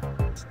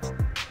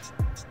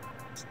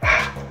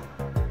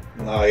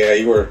 Oh yeah,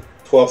 you were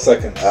 12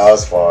 seconds. That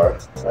was far.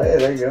 Oh, yeah,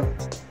 there you go.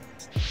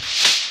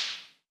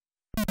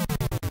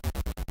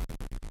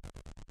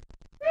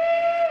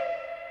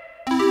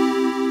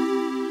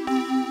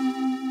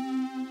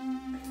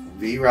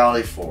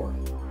 V-Rally 4.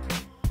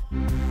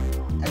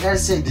 I gotta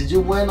say, did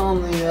you win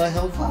on the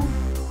hill climb?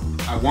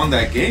 I won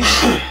that game.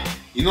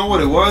 You know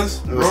what it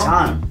was? It was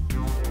time.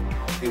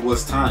 It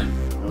was time.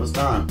 It was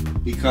time.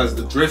 Because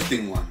the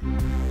drifting one.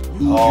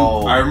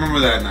 Oh. I remember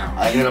that now.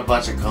 I hit a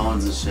bunch of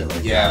cones and shit like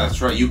that. Yeah,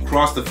 that's right. You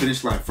crossed the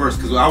finish line first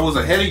because I was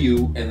ahead of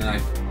you, and then I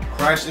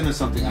crashed into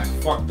something. I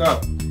fucked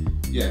up.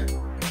 Yeah,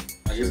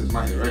 I guess it's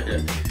my head right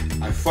here.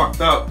 I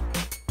fucked up,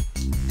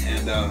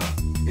 and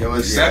it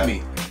was set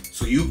me.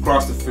 So you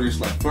crossed the finish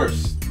line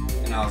first,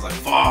 and I was like,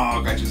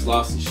 "Fuck! I just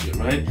lost this shit,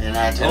 right?" And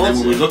I told you. And then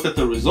when we looked at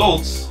the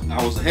results,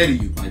 I was ahead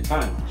of you by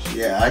time.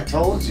 Yeah, I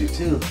told you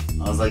too.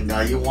 I was like,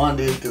 "Nah, you won,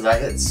 dude," because I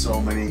hit so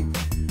many.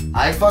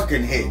 I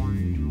fucking hit.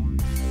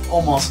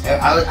 Almost.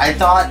 I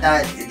thought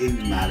that it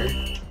didn't matter.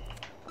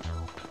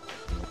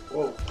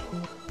 Whoa.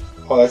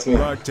 Oh, that's me.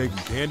 Like taking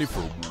candy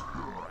for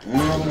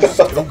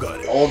Still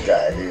got it. Old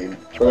guy, dude.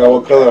 Forgot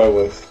what color I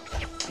was.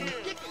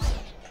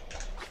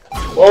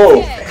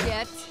 Whoa.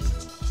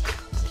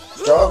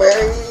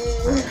 Strawberry.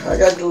 I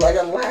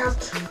got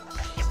lapped.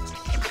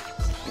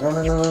 No.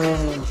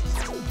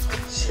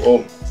 Oh.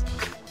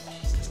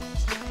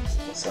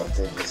 What's up,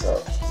 dude? What's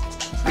up?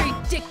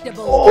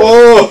 Predictable.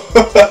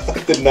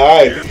 Oh.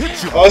 Denied.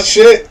 Oh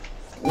shit.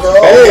 No.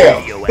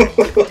 Damn.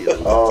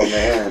 Oh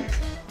man.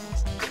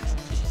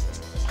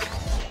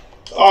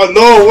 Oh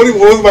no. What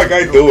was my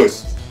guy doing?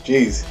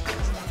 Jeez.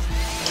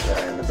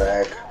 Guy in the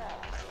back.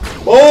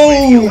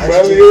 Oh.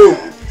 Alley-oop.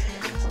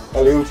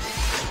 Alley-oop.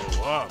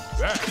 Oh, I'm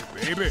back,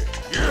 baby.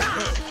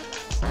 Yeah.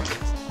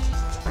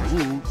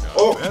 Ooh,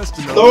 Oh. best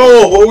enough.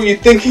 No. What were you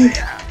thinking?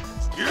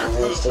 Oh,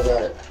 man, still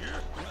got it.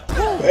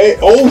 Hey.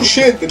 Oh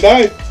shit.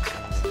 Denied.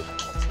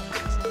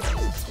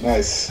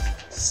 Nice.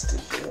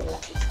 Stupid little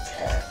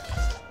cat.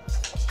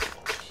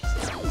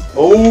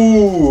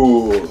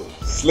 Oh,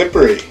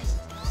 slippery.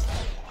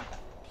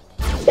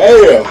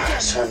 Bam. I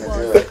was trying to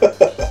do it.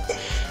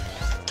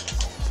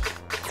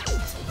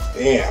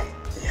 Damn.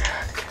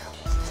 Yeah.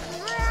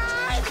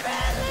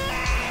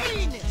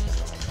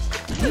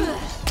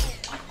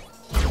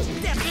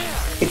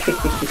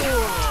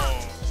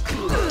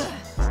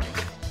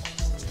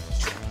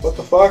 What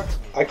the fuck?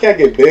 I can't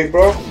get big,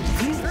 bro.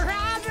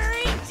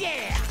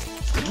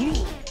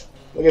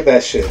 Look at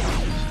that shit.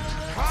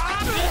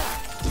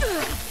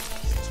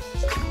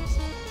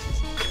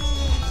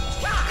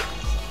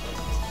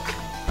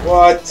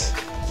 What?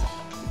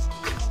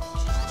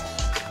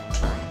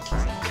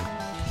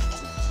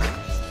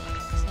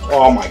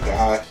 Oh my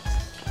god.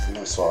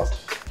 I swapped.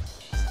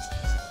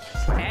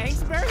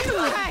 Thanks very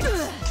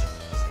much.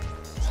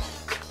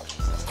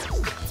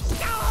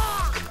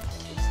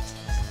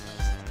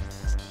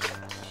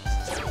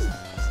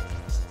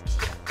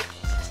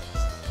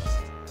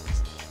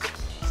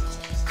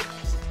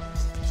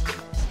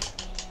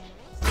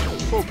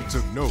 Hope you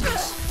took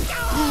notice.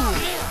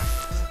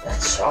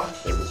 That shot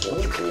it was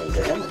really doing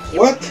damage.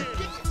 What?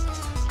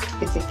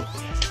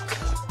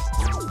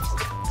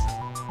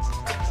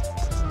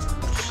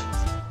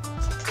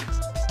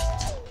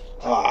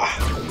 Ah.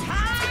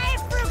 High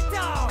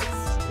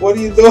fructose. What are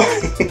you doing?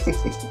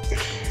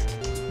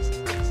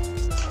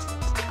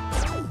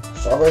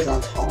 Strawberry's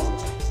not tall.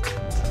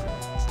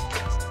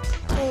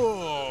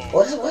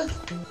 What is it? What?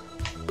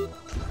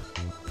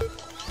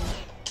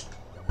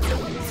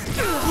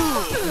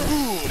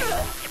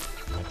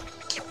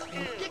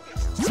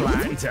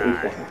 Slime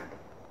time.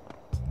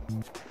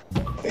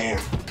 Damn.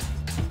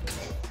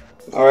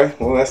 Alright,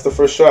 well that's the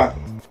first shot.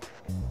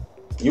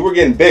 You were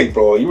getting big,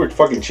 bro. You were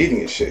fucking cheating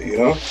and shit, you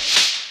know?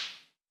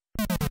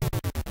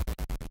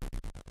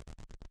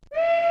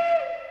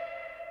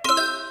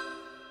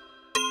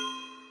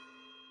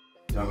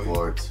 Jump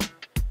forwards.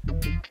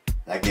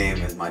 That game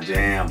is my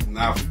jam.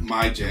 Not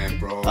my jam,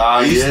 bro. Oh,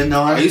 you didn't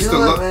know how to used do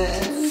to it, look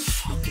man.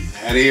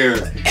 out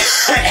here.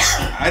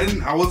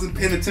 I wasn't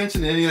paying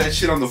attention to any of that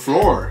shit on the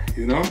floor,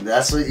 you know?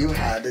 That's what you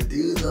had to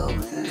do, though,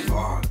 man.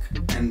 Fuck.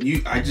 And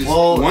once it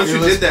you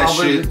was did that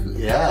probably- shit,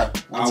 yeah.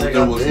 Once I there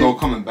got was big, no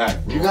coming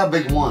back, bro. You got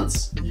big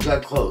once. You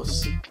got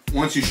close.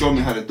 Once you showed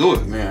me how to do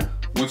it, Yeah.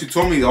 once you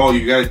told me, oh,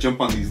 you gotta jump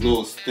on these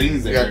little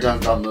things You there.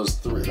 got dunked on those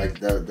three, like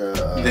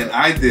Then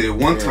I did it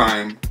one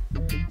time,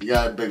 you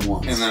got big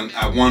ones. and then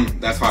I won.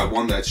 That's how I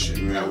won that shit,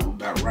 Yeah.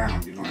 that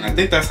round, you know. And I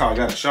think that's how I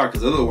got a shot,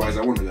 because otherwise I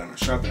wouldn't have gotten a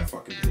shot that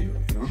fucking video,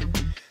 you know.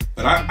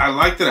 But I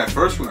liked it at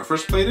first when I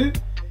first played it,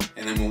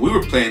 and then when we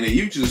were playing it,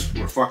 you just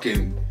were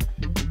fucking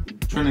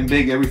trending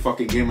big every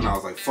fucking game, and I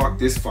was like, "Fuck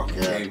this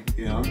fucking game,"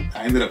 you know.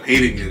 I ended up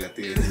hating it at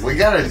the end. We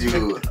gotta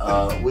do.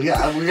 We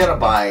gotta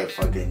buy a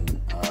fucking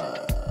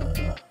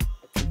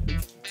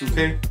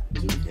 2K.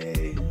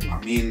 2K.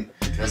 I mean,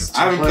 I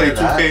haven't played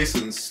 2K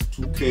since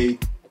 2K.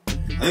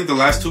 I think the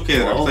last 2K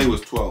that I played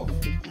was 12.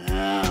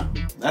 Yeah.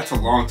 That's a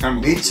long time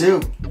ago. Me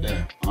too.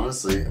 Yeah.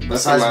 Honestly,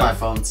 besides my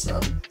phone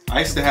stuff. I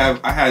used to have.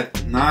 I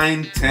had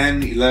 9,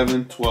 10,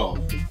 11,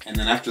 12, and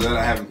then after that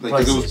I haven't played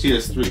because it was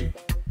PS3.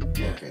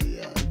 Yeah. Okay,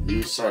 yeah.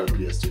 You started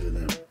PS2 and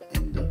then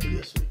ended up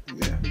PS3.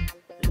 Yeah.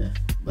 Yeah.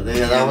 But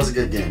yeah, that was a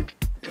good game.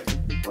 Yeah.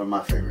 One of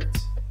my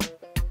favorites.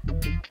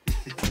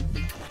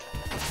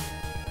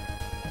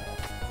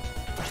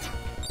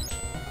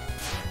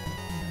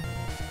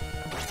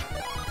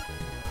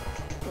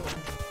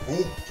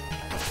 Hey.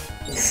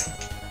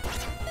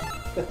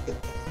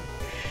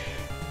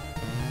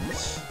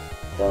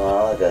 Don't know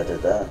how I gotta do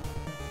that.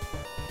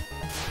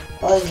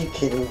 Are you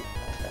kidding?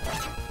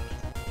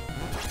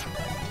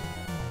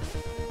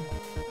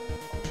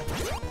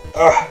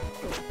 Ah!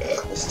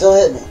 It still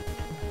hit me.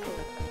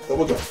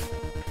 Double jump.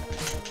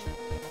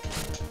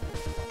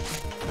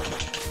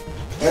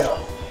 Yeah.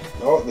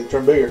 Oh, they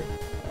turn bigger.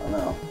 I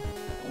know.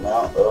 I'm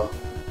out though.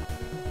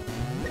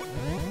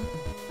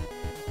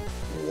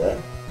 Do that.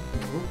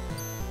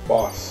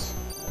 Boss.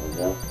 There we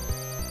go.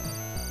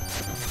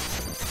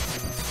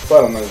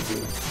 But I'm not gonna do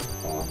it.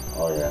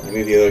 Oh yeah. We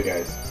need the other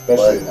guys,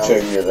 especially But the I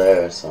chick. mean, you're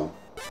there, so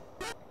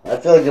I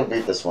feel like you'll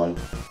beat this one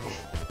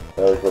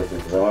fairly quickly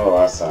because I remember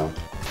last time.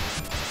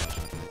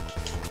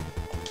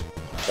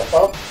 Jump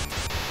up.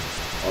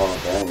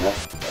 Oh dang,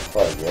 that's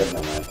probably good.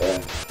 I'm right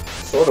there.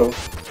 Sort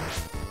of.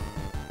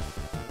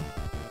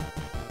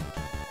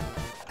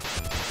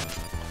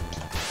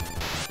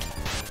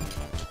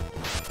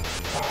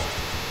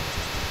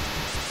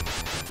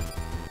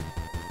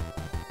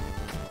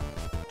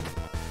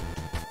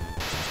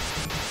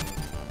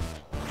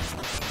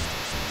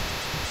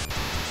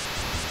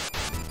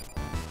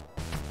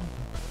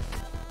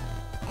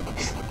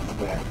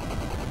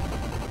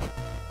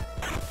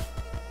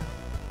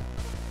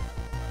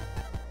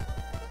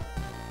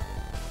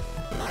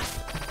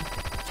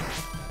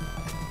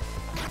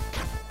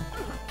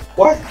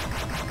 What?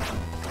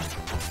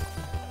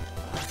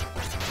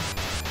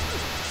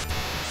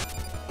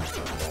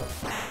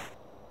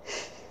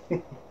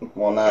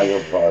 Well, now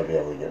you'll probably be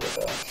able to get it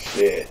though.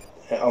 Shit.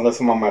 Unless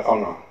I'm on my. Oh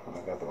no, I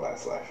got the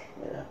last life.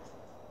 Yeah.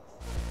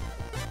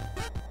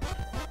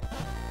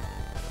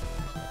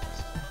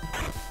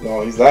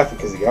 No, he's laughing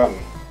because he got me.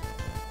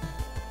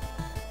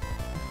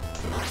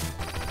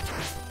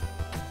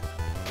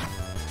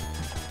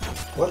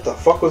 What the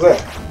fuck was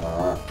that?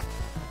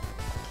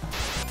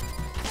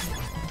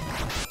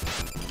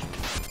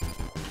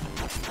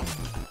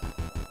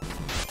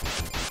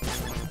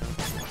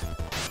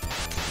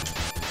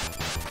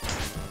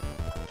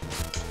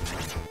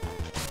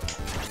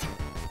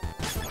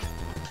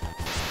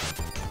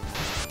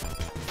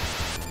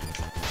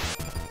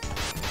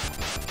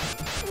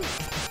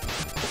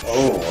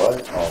 Oh,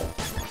 what? Oh.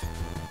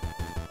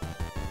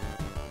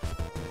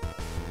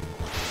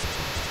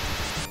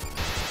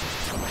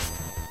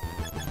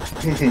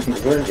 You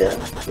do it again.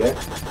 Yeah.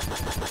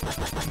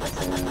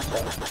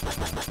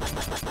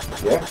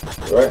 Yeah,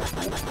 you're right.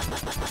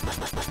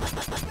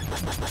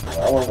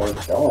 That one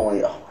worked. That one went. Oh my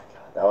god,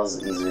 that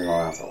was easy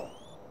more asshole.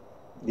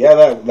 Yeah,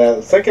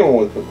 that second one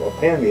was a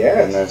pain in the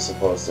ass. And they're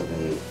supposed to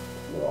be,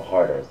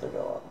 harder as they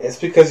go up. It's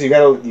because you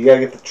gotta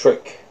get the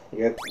trick.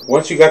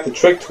 Once you got the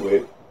trick to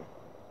it, you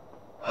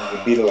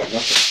can beat it like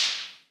nothing.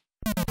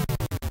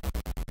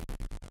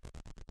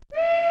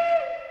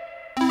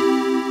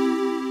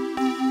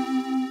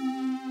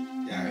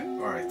 Yeah.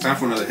 All right. Time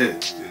for another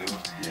hit.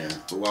 Yeah.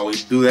 But while we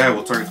do that,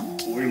 we're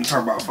gonna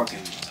talk about fucking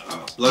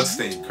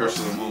Bloodstained: Curse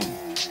of the Moon.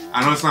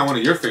 I know it's not one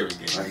of your favorite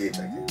games. I hate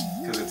that game.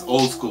 Because it's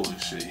old school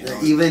and shit. You know?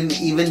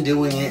 Even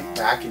doing it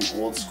back in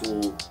old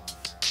school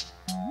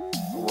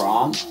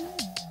ROM,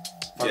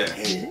 fucking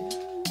hate it.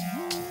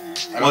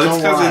 Well, it's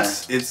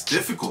because it's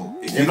difficult.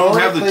 If you don't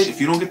have if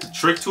you don't get the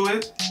trick to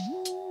it,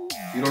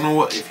 if you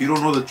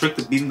don't know the trick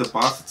to beating the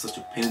boss, it's such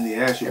a pain in the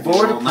ass. If I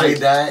would have played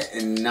that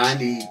in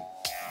 90,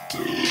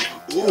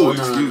 ooh,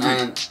 excuse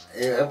me.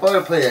 If I would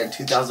have played that in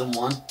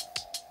 2001,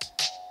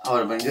 I would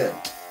have been good.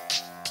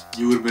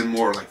 You would have been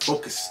more like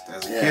focused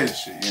as a kid and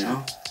shit, you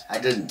know? I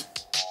didn't.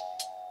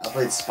 I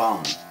played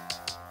Spawn.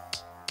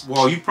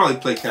 Well, you probably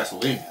played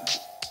Castlevania.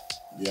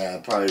 Yeah,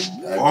 probably.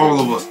 All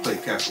of us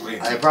played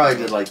Castlevania. I probably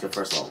did like the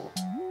first level.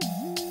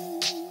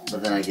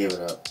 But then I gave it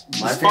up.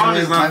 My Spawn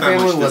is not that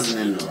much wasn't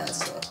different, into that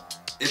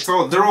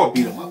stuff. They're all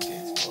beat 'em up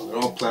games, bro. They're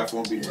all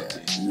platform beat 'em up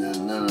games.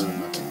 No.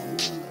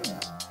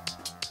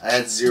 I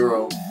had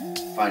 0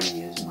 fighting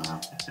games in my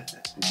house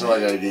until I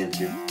got a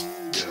GameCube.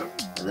 Yeah.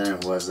 And then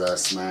it was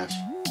Smash.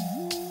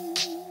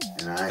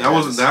 And At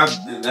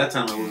that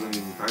time it wasn't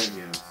even fighting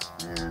games.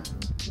 Yeah.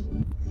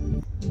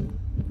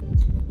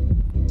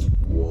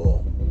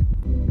 Whoa.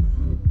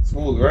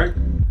 Smooth, right?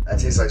 That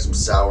tastes like some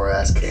sour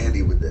ass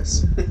candy with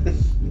this.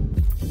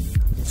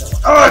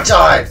 Oh, I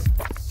died!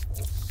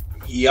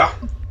 Yeah.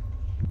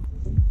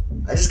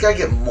 I just gotta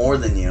get more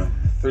than you.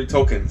 3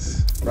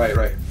 tokens.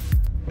 Right.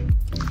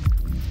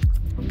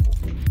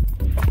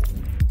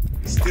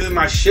 He's stealing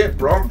my shit,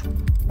 bro.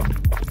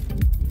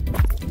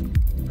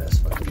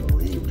 Best fucking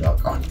believe,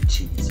 dog. Oh, you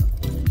cheated.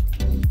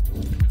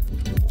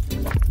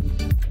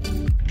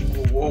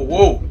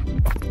 Whoa.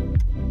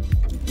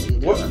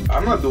 What?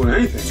 I'm not doing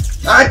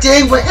anything. Ah,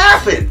 dang, what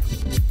happened?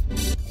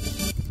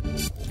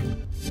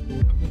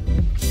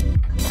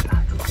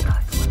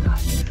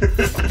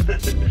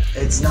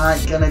 It's not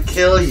gonna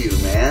kill you,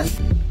 man.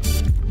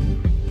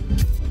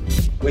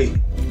 Wait.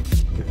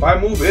 If I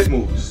move, it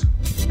moves.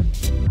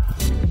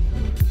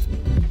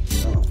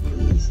 Oh,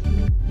 please.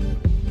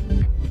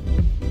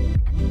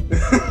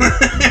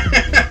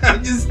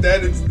 I'm just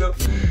standing still.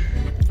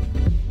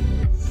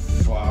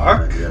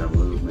 Fuck. You gotta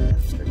move, man.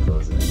 They're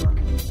closing in on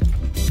me.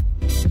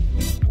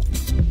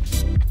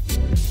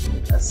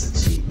 That's the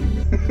cheat.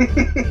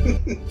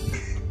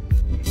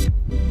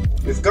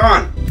 It's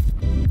gone.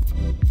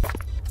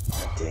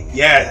 Dang it.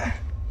 Yeah.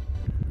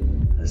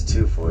 There's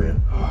 2 for you.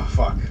 Oh,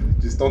 fuck.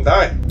 Just don't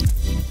die.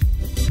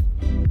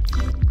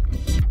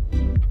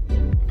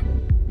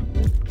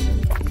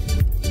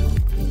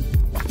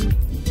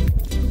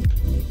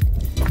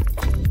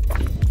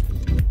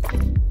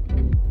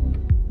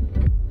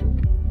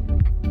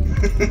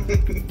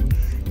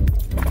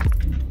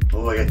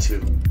 Oh, I got 2.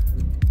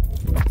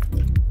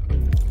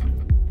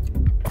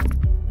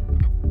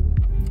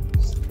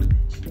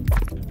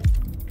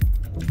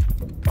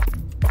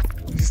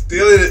 He's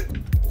stealing it.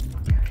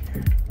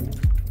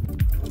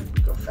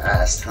 Go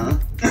fast, huh?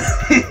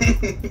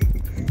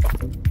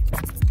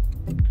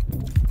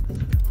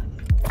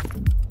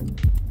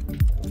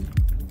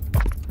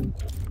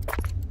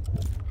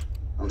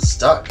 I'm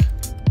stuck.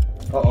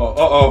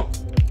 Uh-oh.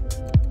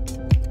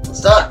 I'm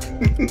stuck.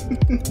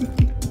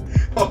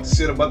 Oh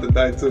shit, I'm about to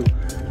die too.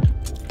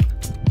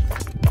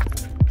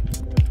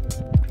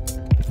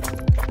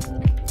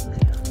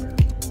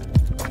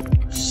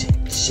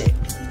 Shit.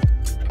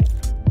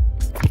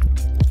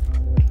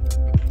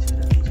 Dude,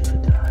 I need you to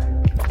die.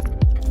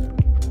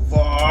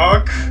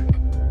 Fuck.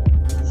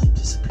 You keep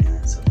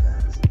disappearing so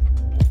fast.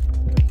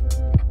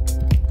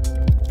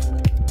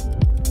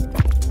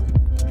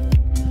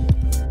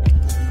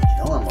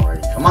 Kill him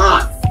already. Come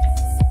on.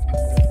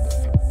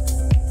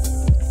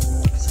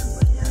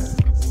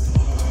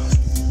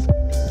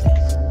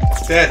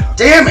 Dead.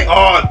 Damn it!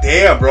 Oh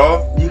damn,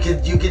 bro.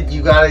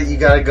 You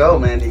gotta go,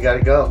 man. You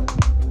gotta go.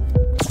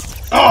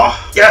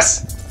 Oh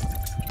Yes!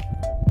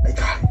 I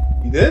got it.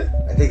 you did?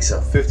 I think so.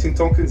 15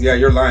 tokens? Yeah,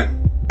 you're lying.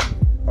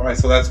 Alright,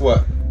 so that's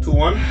what?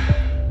 2-1?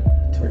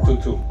 Or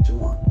 2-2?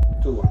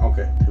 2-1. 2-1,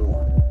 okay.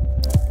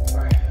 2-1.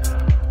 Alright.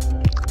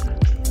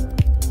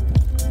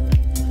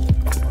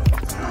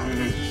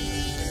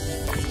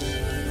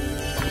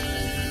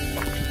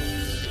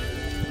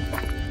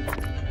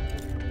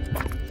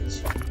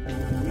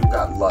 You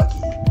got lucky.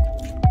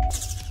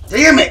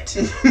 Damn it!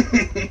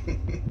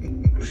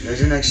 There's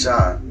your next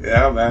shot.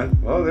 Yeah, man.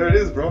 Well, there it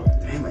is, bro.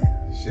 Damn it.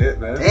 Shit,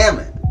 man. Damn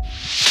it.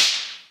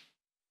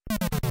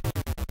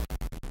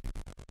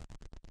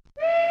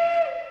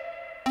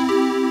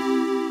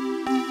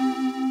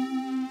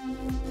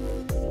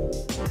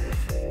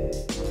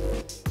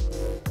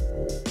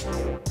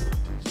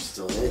 You're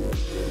still hidden.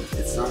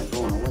 It's not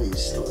going away. You're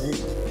still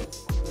hidden.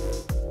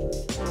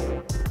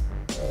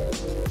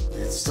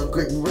 It's still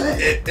getting red.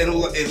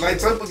 It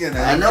lights up again.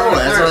 I know.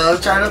 That's what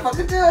I'm trying to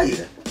fucking tell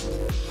you.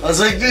 I was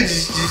like, dude,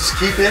 just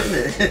keep hitting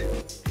it.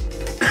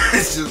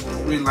 It's just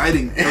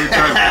relighting every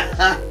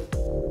time.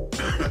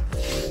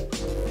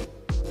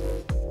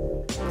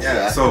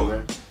 Yeah,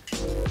 so.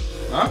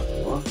 Huh?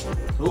 What?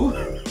 Who?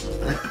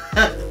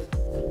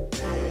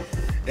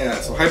 Yeah,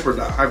 so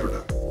Hyperdot.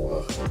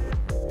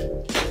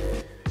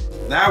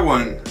 That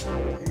one.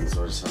 He's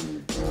already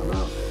starting to drown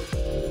out.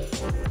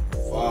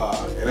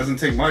 Fuck. It doesn't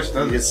take much, You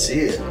does can it? see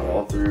it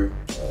all through.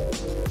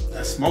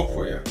 That's smoke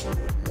for you.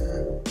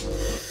 Yeah.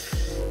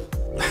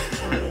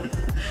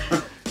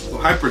 So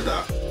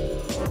Hyperdot.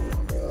 Oh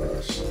my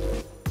gosh.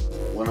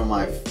 One of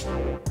my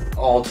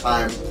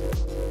all-time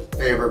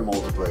favorite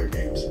multiplayer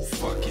games.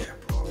 Fuck yeah,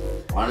 bro.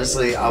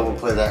 Honestly, I would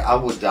play that. I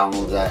would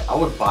download that. I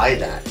would buy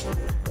that.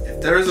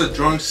 If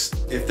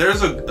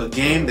there's a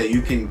game that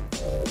you can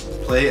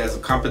play as a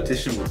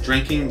competition with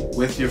drinking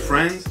with your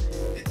friends,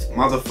 it's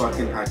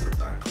motherfucking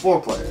Hyperdot.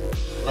 4-player.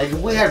 Like if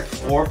we had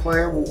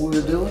 4-player, what we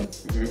were doing,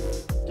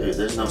 Mm-hmm. dude,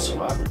 there's no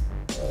surviving.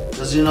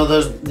 Because you know,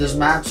 there's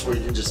maps where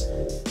you can just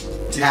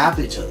tap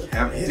each other,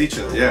 Have hit each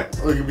other, yeah.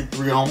 or it could be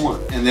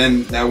 3-on-1. And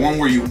then that one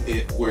where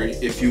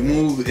if you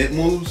move, it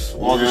moves.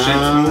 All the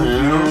shapes move.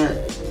 You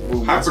know.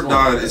 Boom,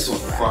 Hyperdot that's is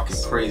going fucking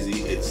fast.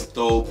 crazy. It's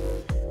dope.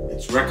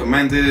 It's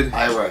recommended.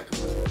 I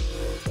recommend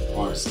it.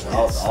 Honestly,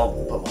 I'll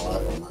put my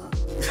life on that.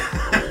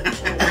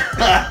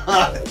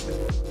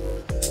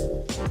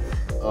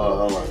 Oh,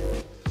 hold on.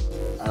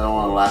 I don't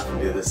want to laugh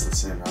and do this at the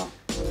same time.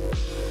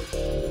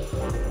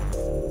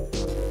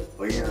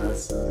 But yeah,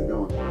 that's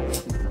going.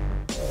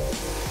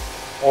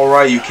 All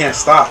right, you can't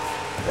stop.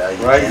 Yeah,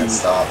 you Right? can't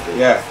stop, dude.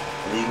 Yeah.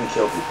 And you can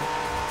kill people.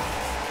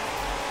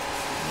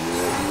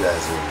 You guys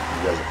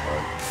guys are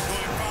fun.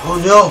 Oh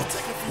no!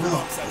 No!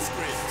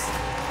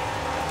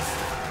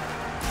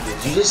 Did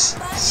you just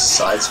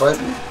sideswipe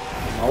me?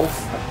 No,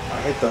 I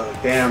hit the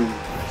damn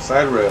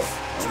side rail. I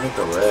hit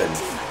the red.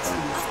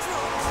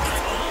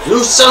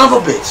 You son of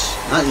a bitch!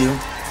 Not you.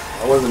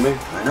 That wasn't me.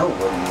 I know it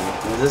wasn't you.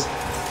 Who's this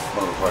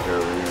motherfucker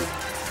over here?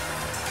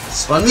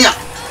 Spun me out! I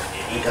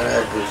got a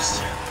head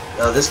boost.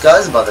 Yo, this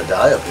guy's about to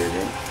die up here,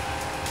 dude.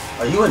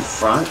 Are you in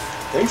front? I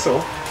think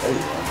so. There you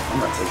go. I'm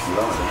gonna take you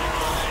out, dude.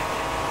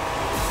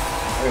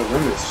 I gotta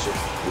win this shit.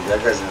 Dude, that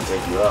guy's gonna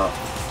take you out.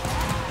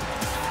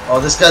 Oh,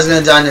 this guy's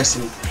gonna die next to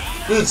me.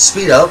 Dude,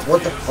 speed up.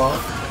 What the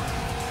fuck?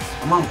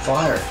 I'm on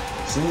fire.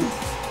 See me?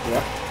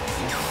 Yeah.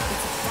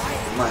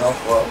 Is my health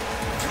low?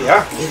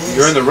 Yeah. It is.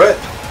 You're in the red.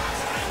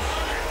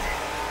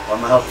 Oh,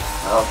 my health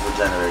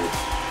regenerated.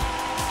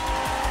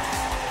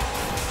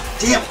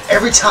 Damn,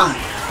 every time.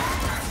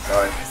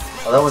 Sorry.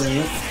 Oh, that wasn't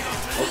you?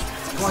 Oh.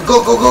 Come on,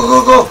 go, go, go,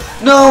 go, go.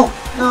 No,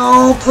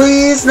 no,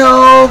 please,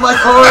 no. My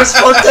car is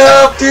fucked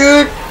up,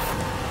 dude.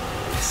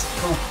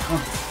 Come on, come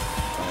on.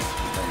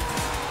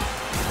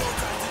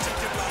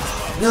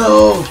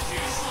 No.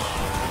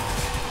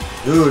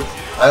 Dude,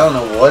 I don't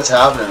know what's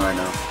happening right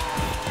now.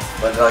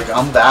 But, like,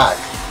 I'm back.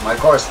 My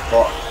car's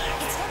fucked.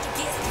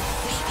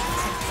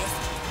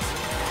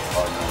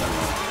 Oh, no.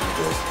 I'm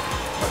good.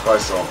 My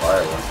car's still on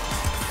fire, though.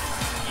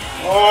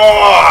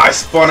 Oh, I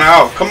spun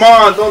out. Come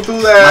on, don't do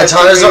that. My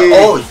tires are. me.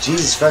 Oh,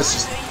 Jesus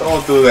Christ!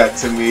 Don't do that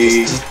to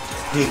me.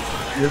 Dude,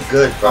 you're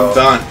good, bro. I'm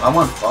done. I'm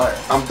on fire.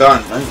 I'm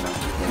done. No, you're not.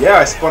 Yeah,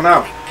 I spun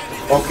out.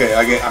 Okay,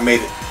 I made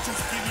it.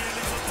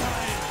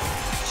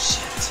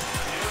 Shit.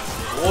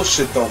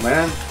 Bullshit though,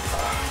 man.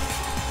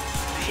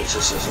 Shit.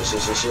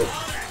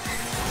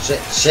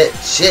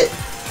 Shit.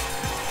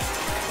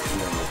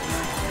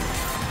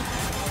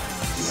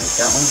 You make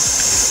that one?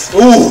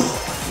 Ooh,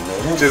 You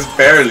made it? just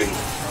barely.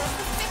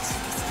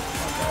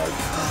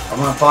 I'm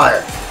on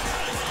fire.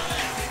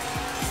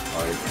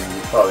 Oh,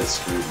 you're probably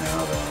screwed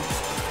now, though.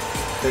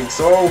 Think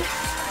so.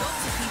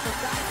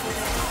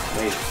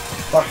 Wait.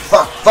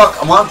 Fuck.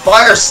 I'm on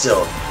fire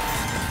still.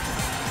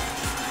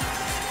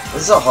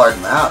 This is a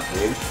hard map,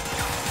 dude.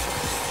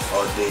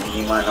 Oh, dude,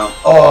 you might not.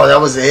 Oh, that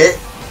was it?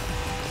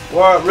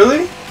 What?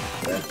 Really?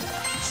 Yeah.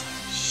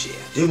 Shit.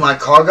 Dude, my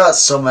car got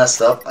so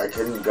messed up, I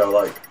couldn't go,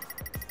 like,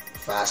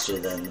 faster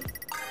than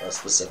a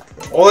specific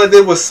thing. All I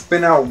did was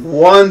spin out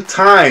one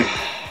time.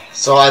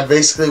 So I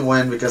basically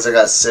win because I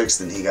got 6th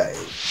and he got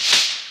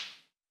 8th.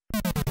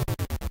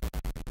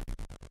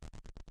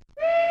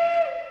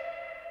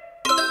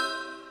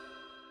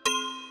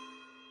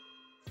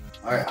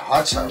 Alright,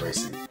 Hotshot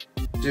Racing.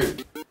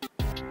 Dude,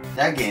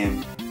 that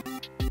game,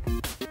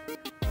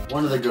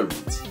 one of the good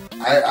ones.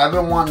 I've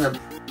been wanting to,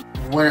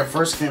 when it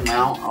first came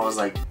out, I was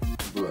like,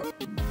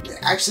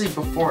 actually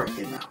before it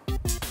came out,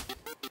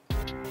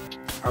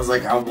 I was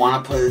like, I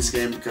want to play this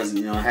game because,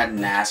 you know, it had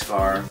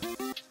NASCAR.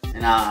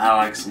 And I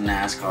like some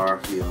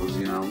NASCAR feels,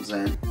 you know what I'm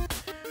saying?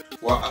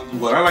 Well,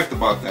 what I liked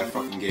about that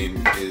fucking game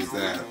is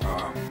that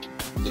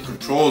the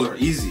controls are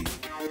easy.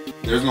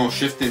 There's no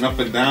shifting up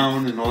and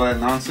down and all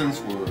that nonsense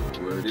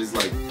where it is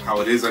like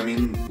how it is. I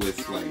mean,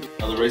 with like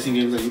other racing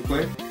games that you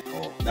play.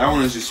 Oh. That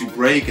one is just you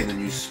brake and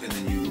then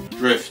you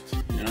drift.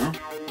 You know?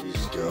 You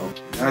just go.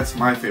 That's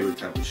my favorite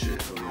type of shit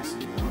of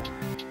racing. You know?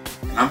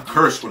 And I'm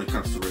cursed when it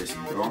comes to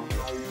racing, bro.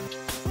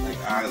 Like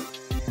I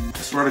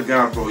swear to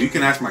God, bro, you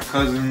can ask my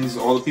cousins,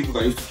 all the people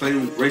that I used to play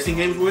racing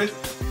games with.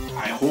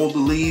 I hold the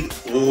lead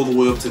all the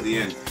way up to the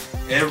end.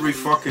 Every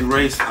fucking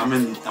race, I'm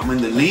in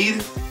the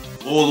lead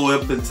all the way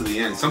up into the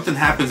end. Something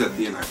happens at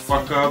the end. I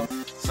fuck up.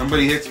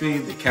 Somebody hits me.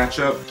 They catch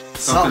up.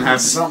 Something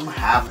happens.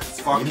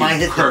 Fucking you might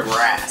hit the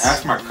grass.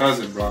 Ask my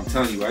cousin, bro. I'm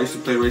telling you, I used to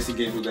play racing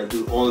games with that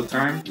dude all the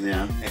time.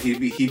 Yeah. And he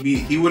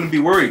wouldn't be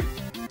worried.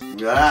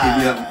 Yeah. He'd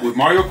be like, with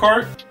Mario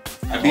Kart,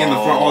 I'd be in the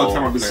front all the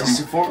time. I'd be like,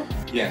 64?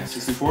 Yeah,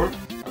 64.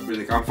 I'd be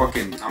like, I'm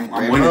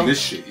winning this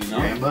shit, you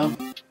know? Rainbow?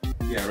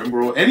 Yeah,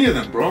 Rainbow. Any of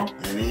them, bro.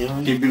 Any of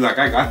them? He'd be like,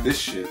 I got this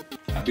shit.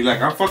 I'd be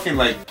like, I'm fucking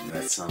like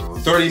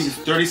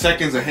 30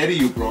 seconds ahead of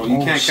you, bro. You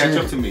can't catch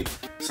up to me.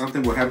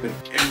 Something would happen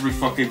every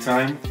fucking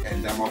time,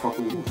 and that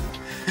motherfucker would win.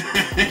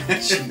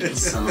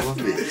 Son of a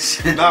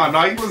bitch. Nah,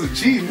 he wasn't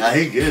cheating. Nah,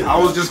 he good. I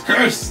was just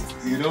cursed,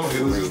 you know?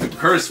 It was just a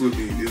curse with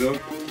me, you know?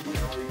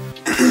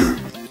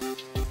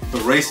 The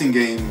racing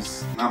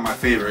games, not my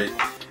favorite.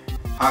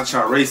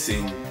 Hotshot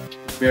Racing,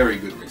 very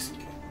good racing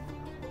game.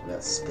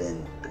 That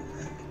spin.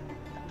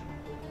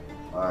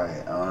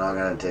 Alright, I'm not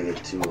gonna take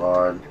it too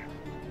hard.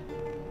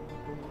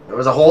 There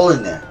was a hole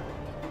in there.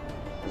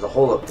 There's a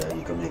hole up there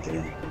you can make it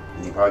in.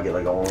 And you probably get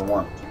like a hole in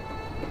one.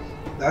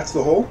 That's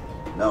the hole?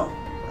 No.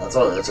 That's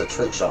all. It's a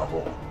trick shot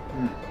hole.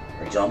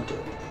 I jumped it.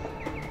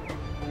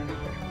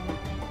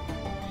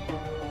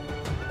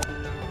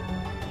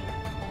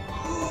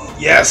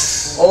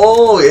 Yes!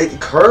 Oh, it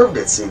curved,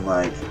 it seemed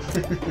like.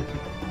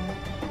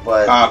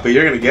 But But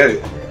you're gonna get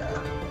it.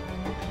 yeah.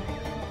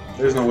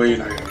 There's no way you're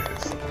not gonna get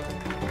this.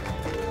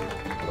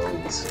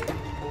 Loads.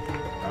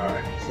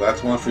 Alright, so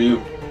that's one for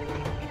you.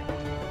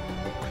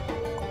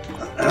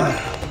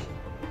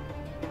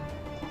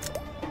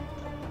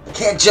 I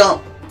can't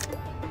jump.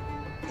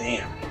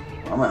 Damn.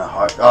 I'm in a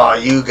hard. Oh,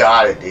 you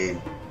got it,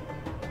 dude.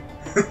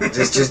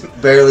 just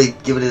barely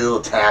give it a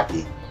little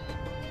tappy.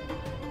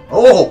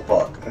 Oh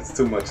fuck. That's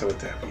too much of a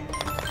tappy.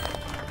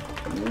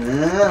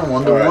 Yeah,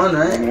 1 to 1,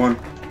 right? 1-1.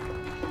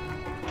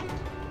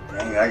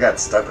 Dang, I got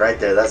stuck right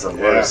there. That's the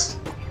worst.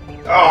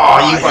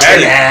 Oh, You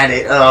fucking had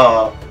it.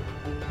 Oh.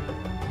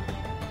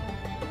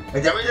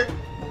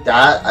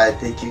 That, I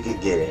think you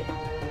could get it.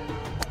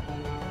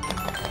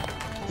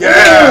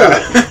 Yeah!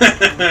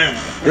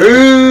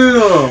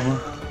 Damn!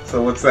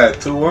 So what's that?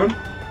 2-1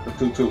 or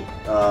 2-2?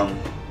 I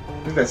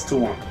think that's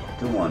 2-1.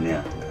 2-1,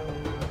 yeah.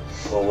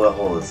 Well, what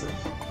hole is it?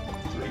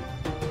 3.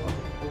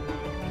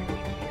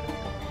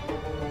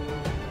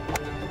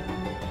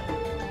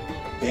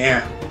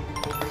 Damn.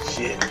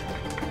 Shit.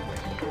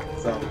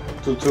 So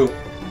 2-2.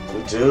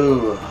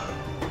 2-2.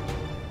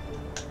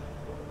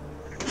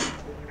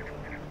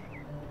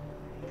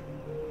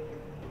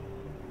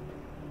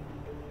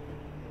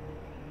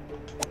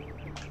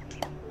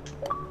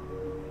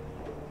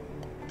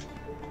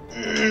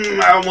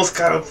 I almost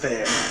got up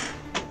there.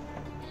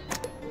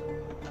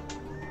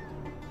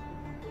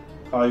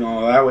 Oh, you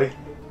going that way?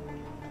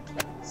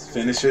 Let's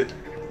finish it.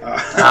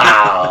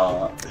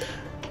 Ah.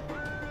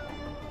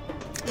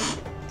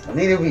 I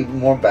need to be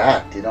more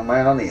back, dude. I'm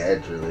right on the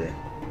edge, really.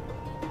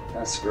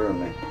 That's screwing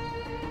me.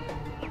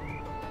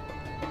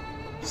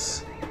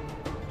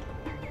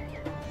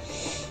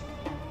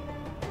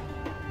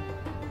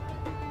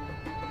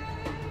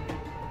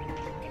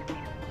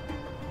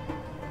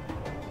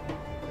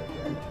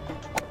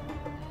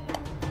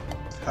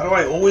 How do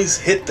I always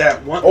hit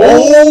that one?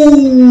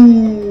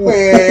 Oh,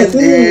 man,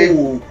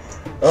 dude.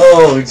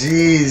 Oh,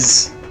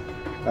 jeez.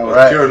 That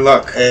was pure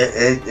luck.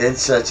 It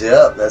shut you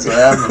up. That's what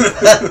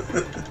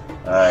happened.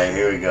 Alright,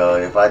 here we go.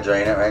 If I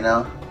drain it right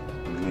now,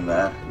 I'm gonna be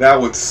mad.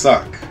 That would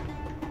suck.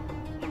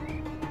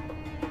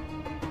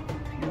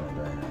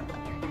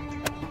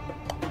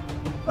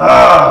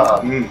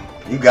 Ah!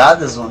 You got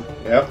this one.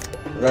 Yep. Is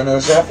that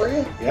another shot for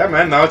you? Yeah,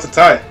 man. Now it's a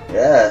tie.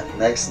 Yeah.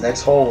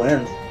 Next hole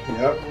wins.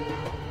 Yep.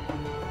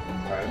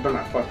 Alright, I better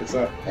not fuck this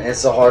up. And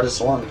it's the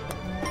hardest one.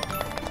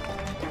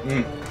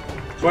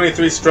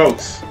 23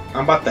 strokes.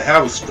 I'm about to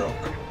have a stroke.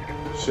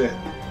 Shit.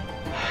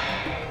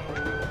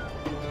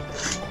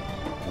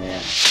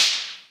 Yeah.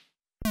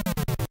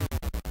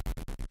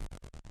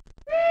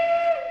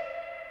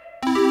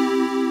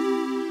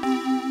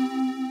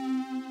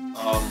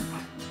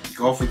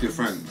 Golf with your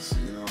friends,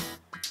 you know.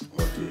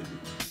 Oh, dude.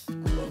 I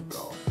love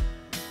golf.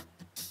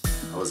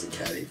 I was a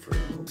caddy for a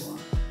little while.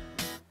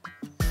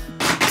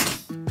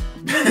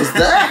 What was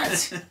that?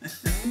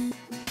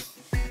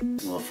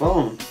 My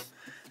phone.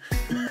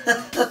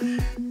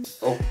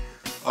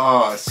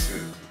 Oh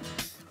shit.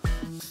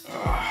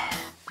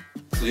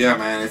 So yeah,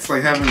 man, it's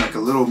like having like a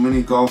little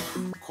mini golf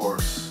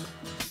course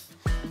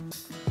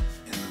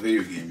in the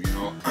video game. You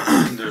know,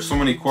 there's so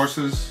many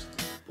courses.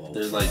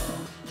 There's like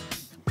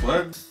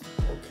what?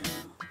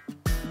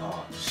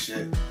 Oh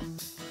shit.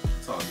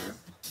 It's all good.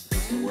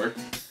 It's the work.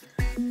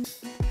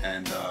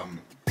 And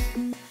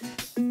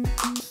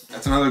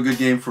that's another good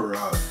game for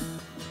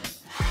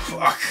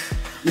fuck.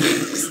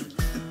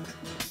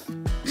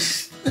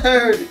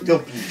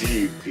 Go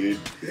deep, dude.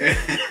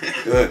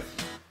 Good.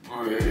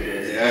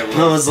 Yeah,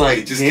 I was like,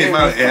 it just came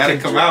out. It had to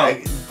come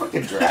out.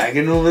 Fucking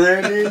dragon over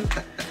there, dude.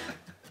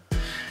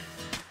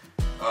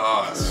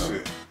 Oh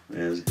shit.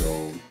 It's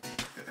gold.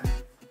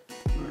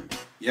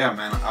 Yeah,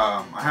 man.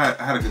 I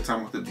had a good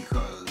time with it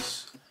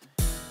because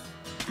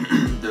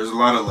there's a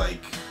lot of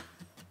like,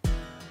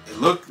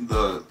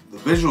 the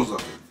visuals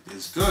of it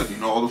is good. You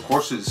know, all the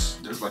courses.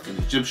 There's like an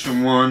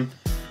Egyptian one.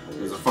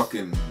 There's a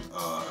fucking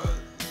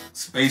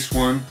space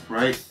one,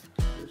 right?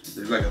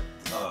 There's like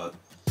a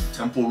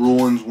temple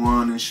ruins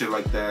one and shit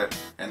like that.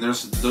 And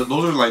those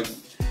are like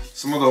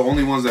some of the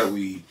only ones that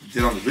we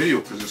did on the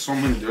video because there's so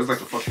many. There's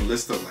like a fucking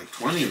list of like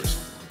 20 or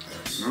something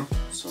like that, you know.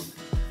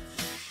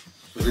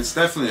 But it's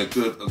definitely a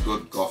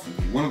good golfing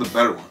game. One of the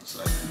better ones,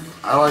 I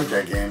think. I like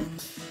that game.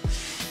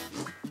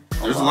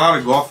 There's a lot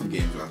of golfing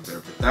games out there,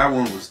 but that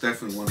one was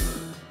definitely one of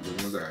the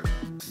ones that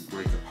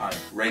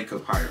rank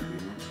up higher, you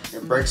know?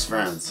 It breaks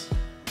friends.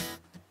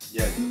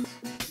 Yeah, it does.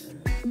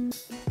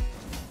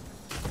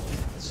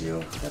 It's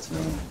you. That's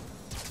me.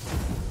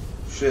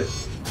 Shit.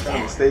 What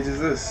kind of stage is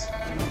this?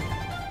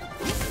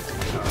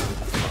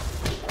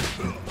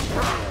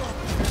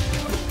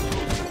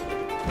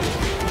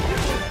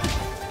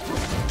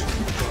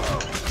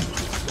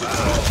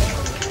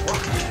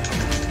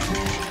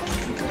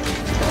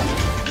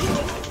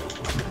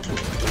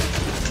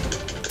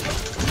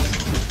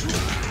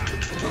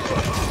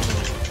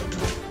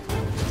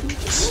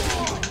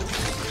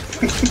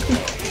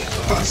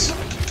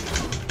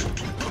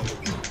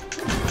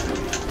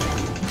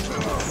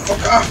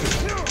 Fuck off!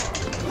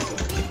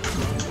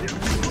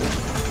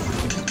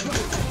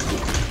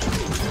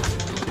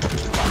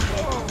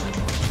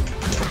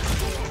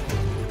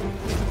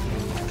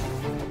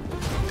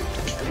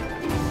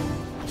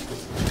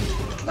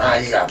 Ah,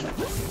 you got me.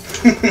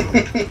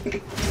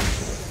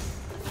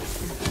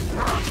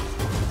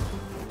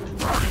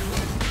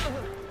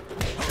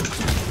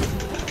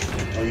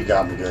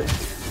 got me good.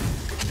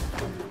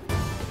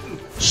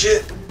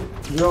 Shit.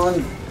 You're on.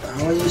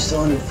 How are you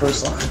still on your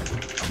first line?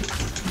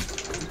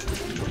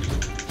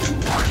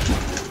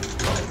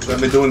 I've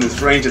been doing this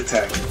range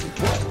attack.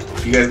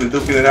 You guys been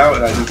duking it out,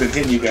 and I've just been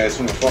hitting you guys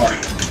from afar.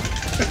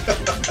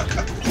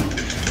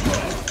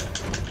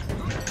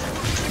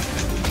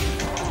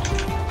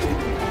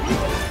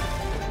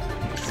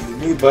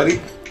 See me,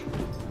 buddy.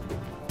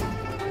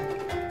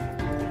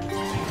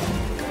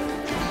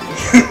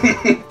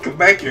 Come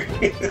back here.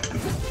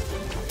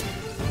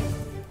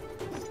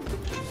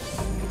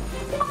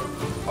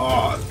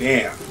 Oh,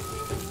 damn.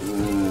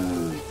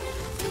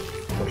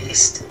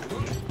 Waste.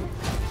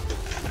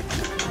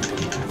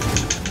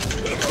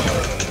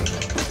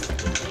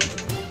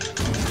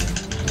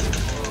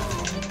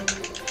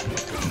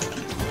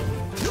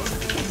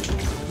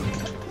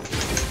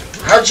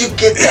 How'd you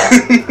get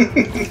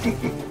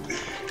that?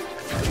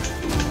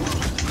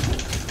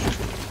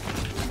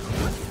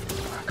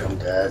 Fuck, I'm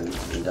dead.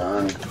 I'm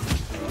done.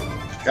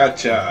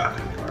 Gotcha.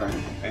 Alright.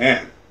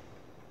 Man.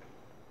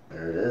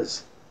 There it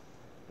is.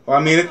 Well,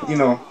 I mean, you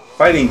know,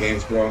 fighting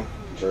games, bro.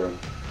 Sure.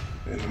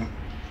 You know,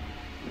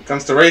 when it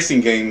comes to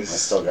racing games, I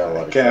still got a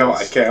lot of I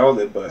kills. can't hold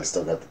it, I but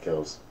still got the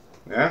kills.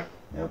 yeah,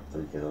 Yep,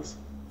 3 kills.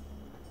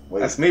 Wait,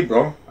 that's me,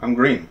 bro. I'm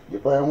green. you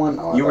player 1?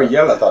 Oh, You were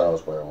yellow. I thought I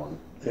was player 1.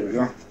 Here we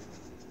go.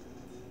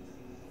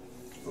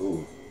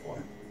 Ooh, boy.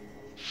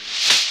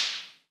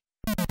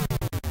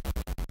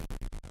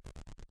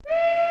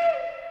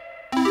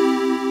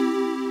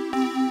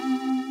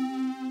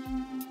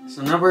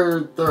 So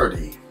number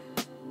 30,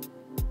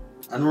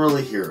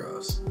 Unruly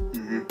Heroes.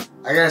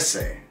 I gotta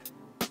say,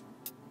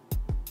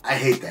 I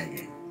hate that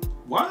game.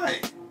 Why?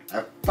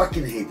 I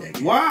fucking hate that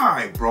game.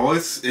 Why, bro?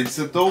 It's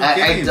a dope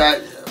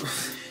game.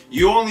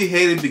 You only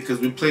hate it because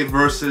we played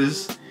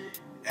versus.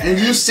 And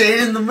you stayed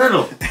in the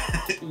middle.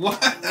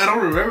 What? I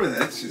don't remember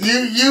that shit.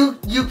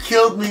 You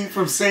killed me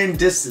from saying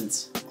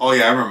distance. Oh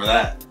yeah, I remember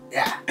that.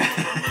 Yeah.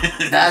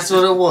 That's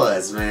what it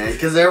was, man.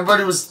 Because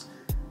everybody was...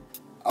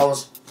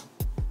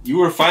 You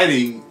were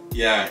fighting,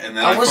 yeah, and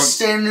then I was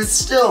standing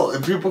still,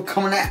 and people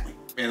coming at me.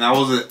 And I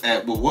was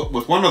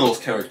with one of those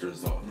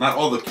characters, though. Not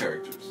all the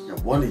characters. Yeah,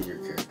 one of your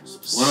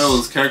characters. One of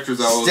those characters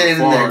I was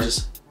standing afar, there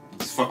just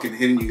fucking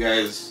hitting you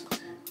guys.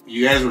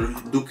 You guys were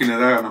duking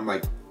it out, and I'm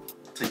like,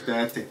 take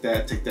that, take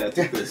that, take that,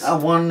 take this. I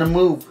wanted to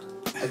move.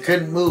 I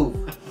couldn't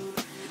move.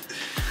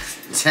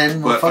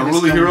 10 But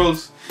Unruly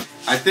Heroes,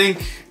 I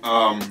think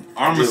our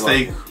Do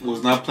mistake like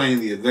was not playing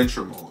the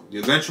adventure mode. The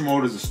adventure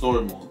mode is a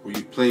story mode where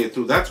you play it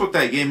through. That's what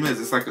that game is.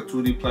 It's like a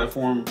 2D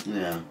platform,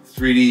 Yeah.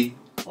 3D.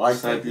 I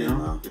like type, that game,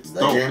 though. It's That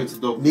dope. game, It's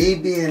dope. me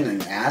being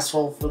an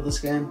asshole for this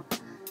game,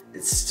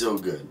 it's still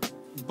good.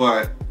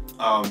 But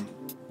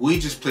we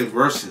just played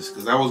versus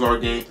because that was our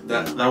game.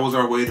 That was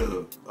our way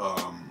to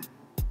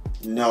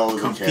Know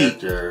the Compete.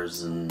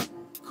 characters and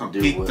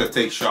compete what- to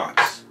take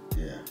shots.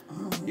 yeah.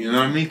 You know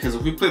what I mean? Because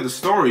if we played the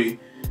story,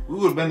 we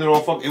would have been there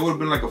all fuck. It would have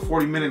been like a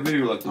 40-minute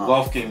video, like the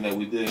golf game that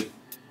we did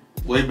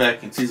way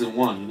back in season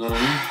 1. You know what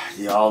I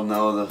mean? Y'all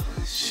know the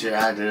shit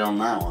I did on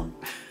that one.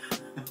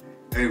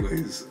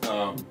 Anyways,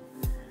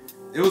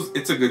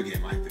 it's a good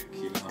game, I think.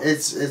 You know,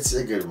 It's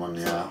a good one,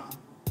 yeah.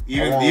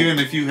 even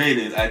if you hate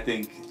it, I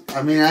think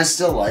I mean, I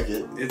still like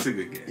it. it's a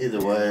good game.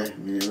 Either way, I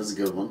mean, it was a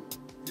good one.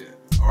 Yeah.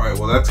 All right.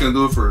 Well, that's gonna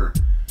do it for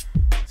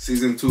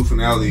season 2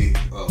 finale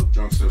of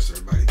Drunk Surfs.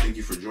 Everybody, thank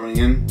you for joining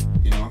in.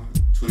 You know,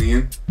 tuning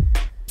in.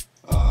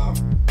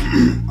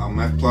 I'm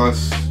Matt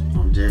Plus.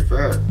 I'm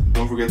J-ferret.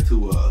 Don't forget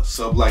to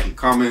sub, like, and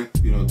comment.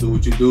 You know, do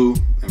what you do,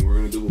 and we're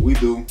gonna do what we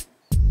do.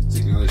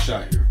 Take another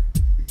shot here.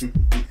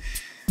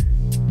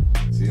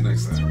 See you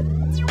next time.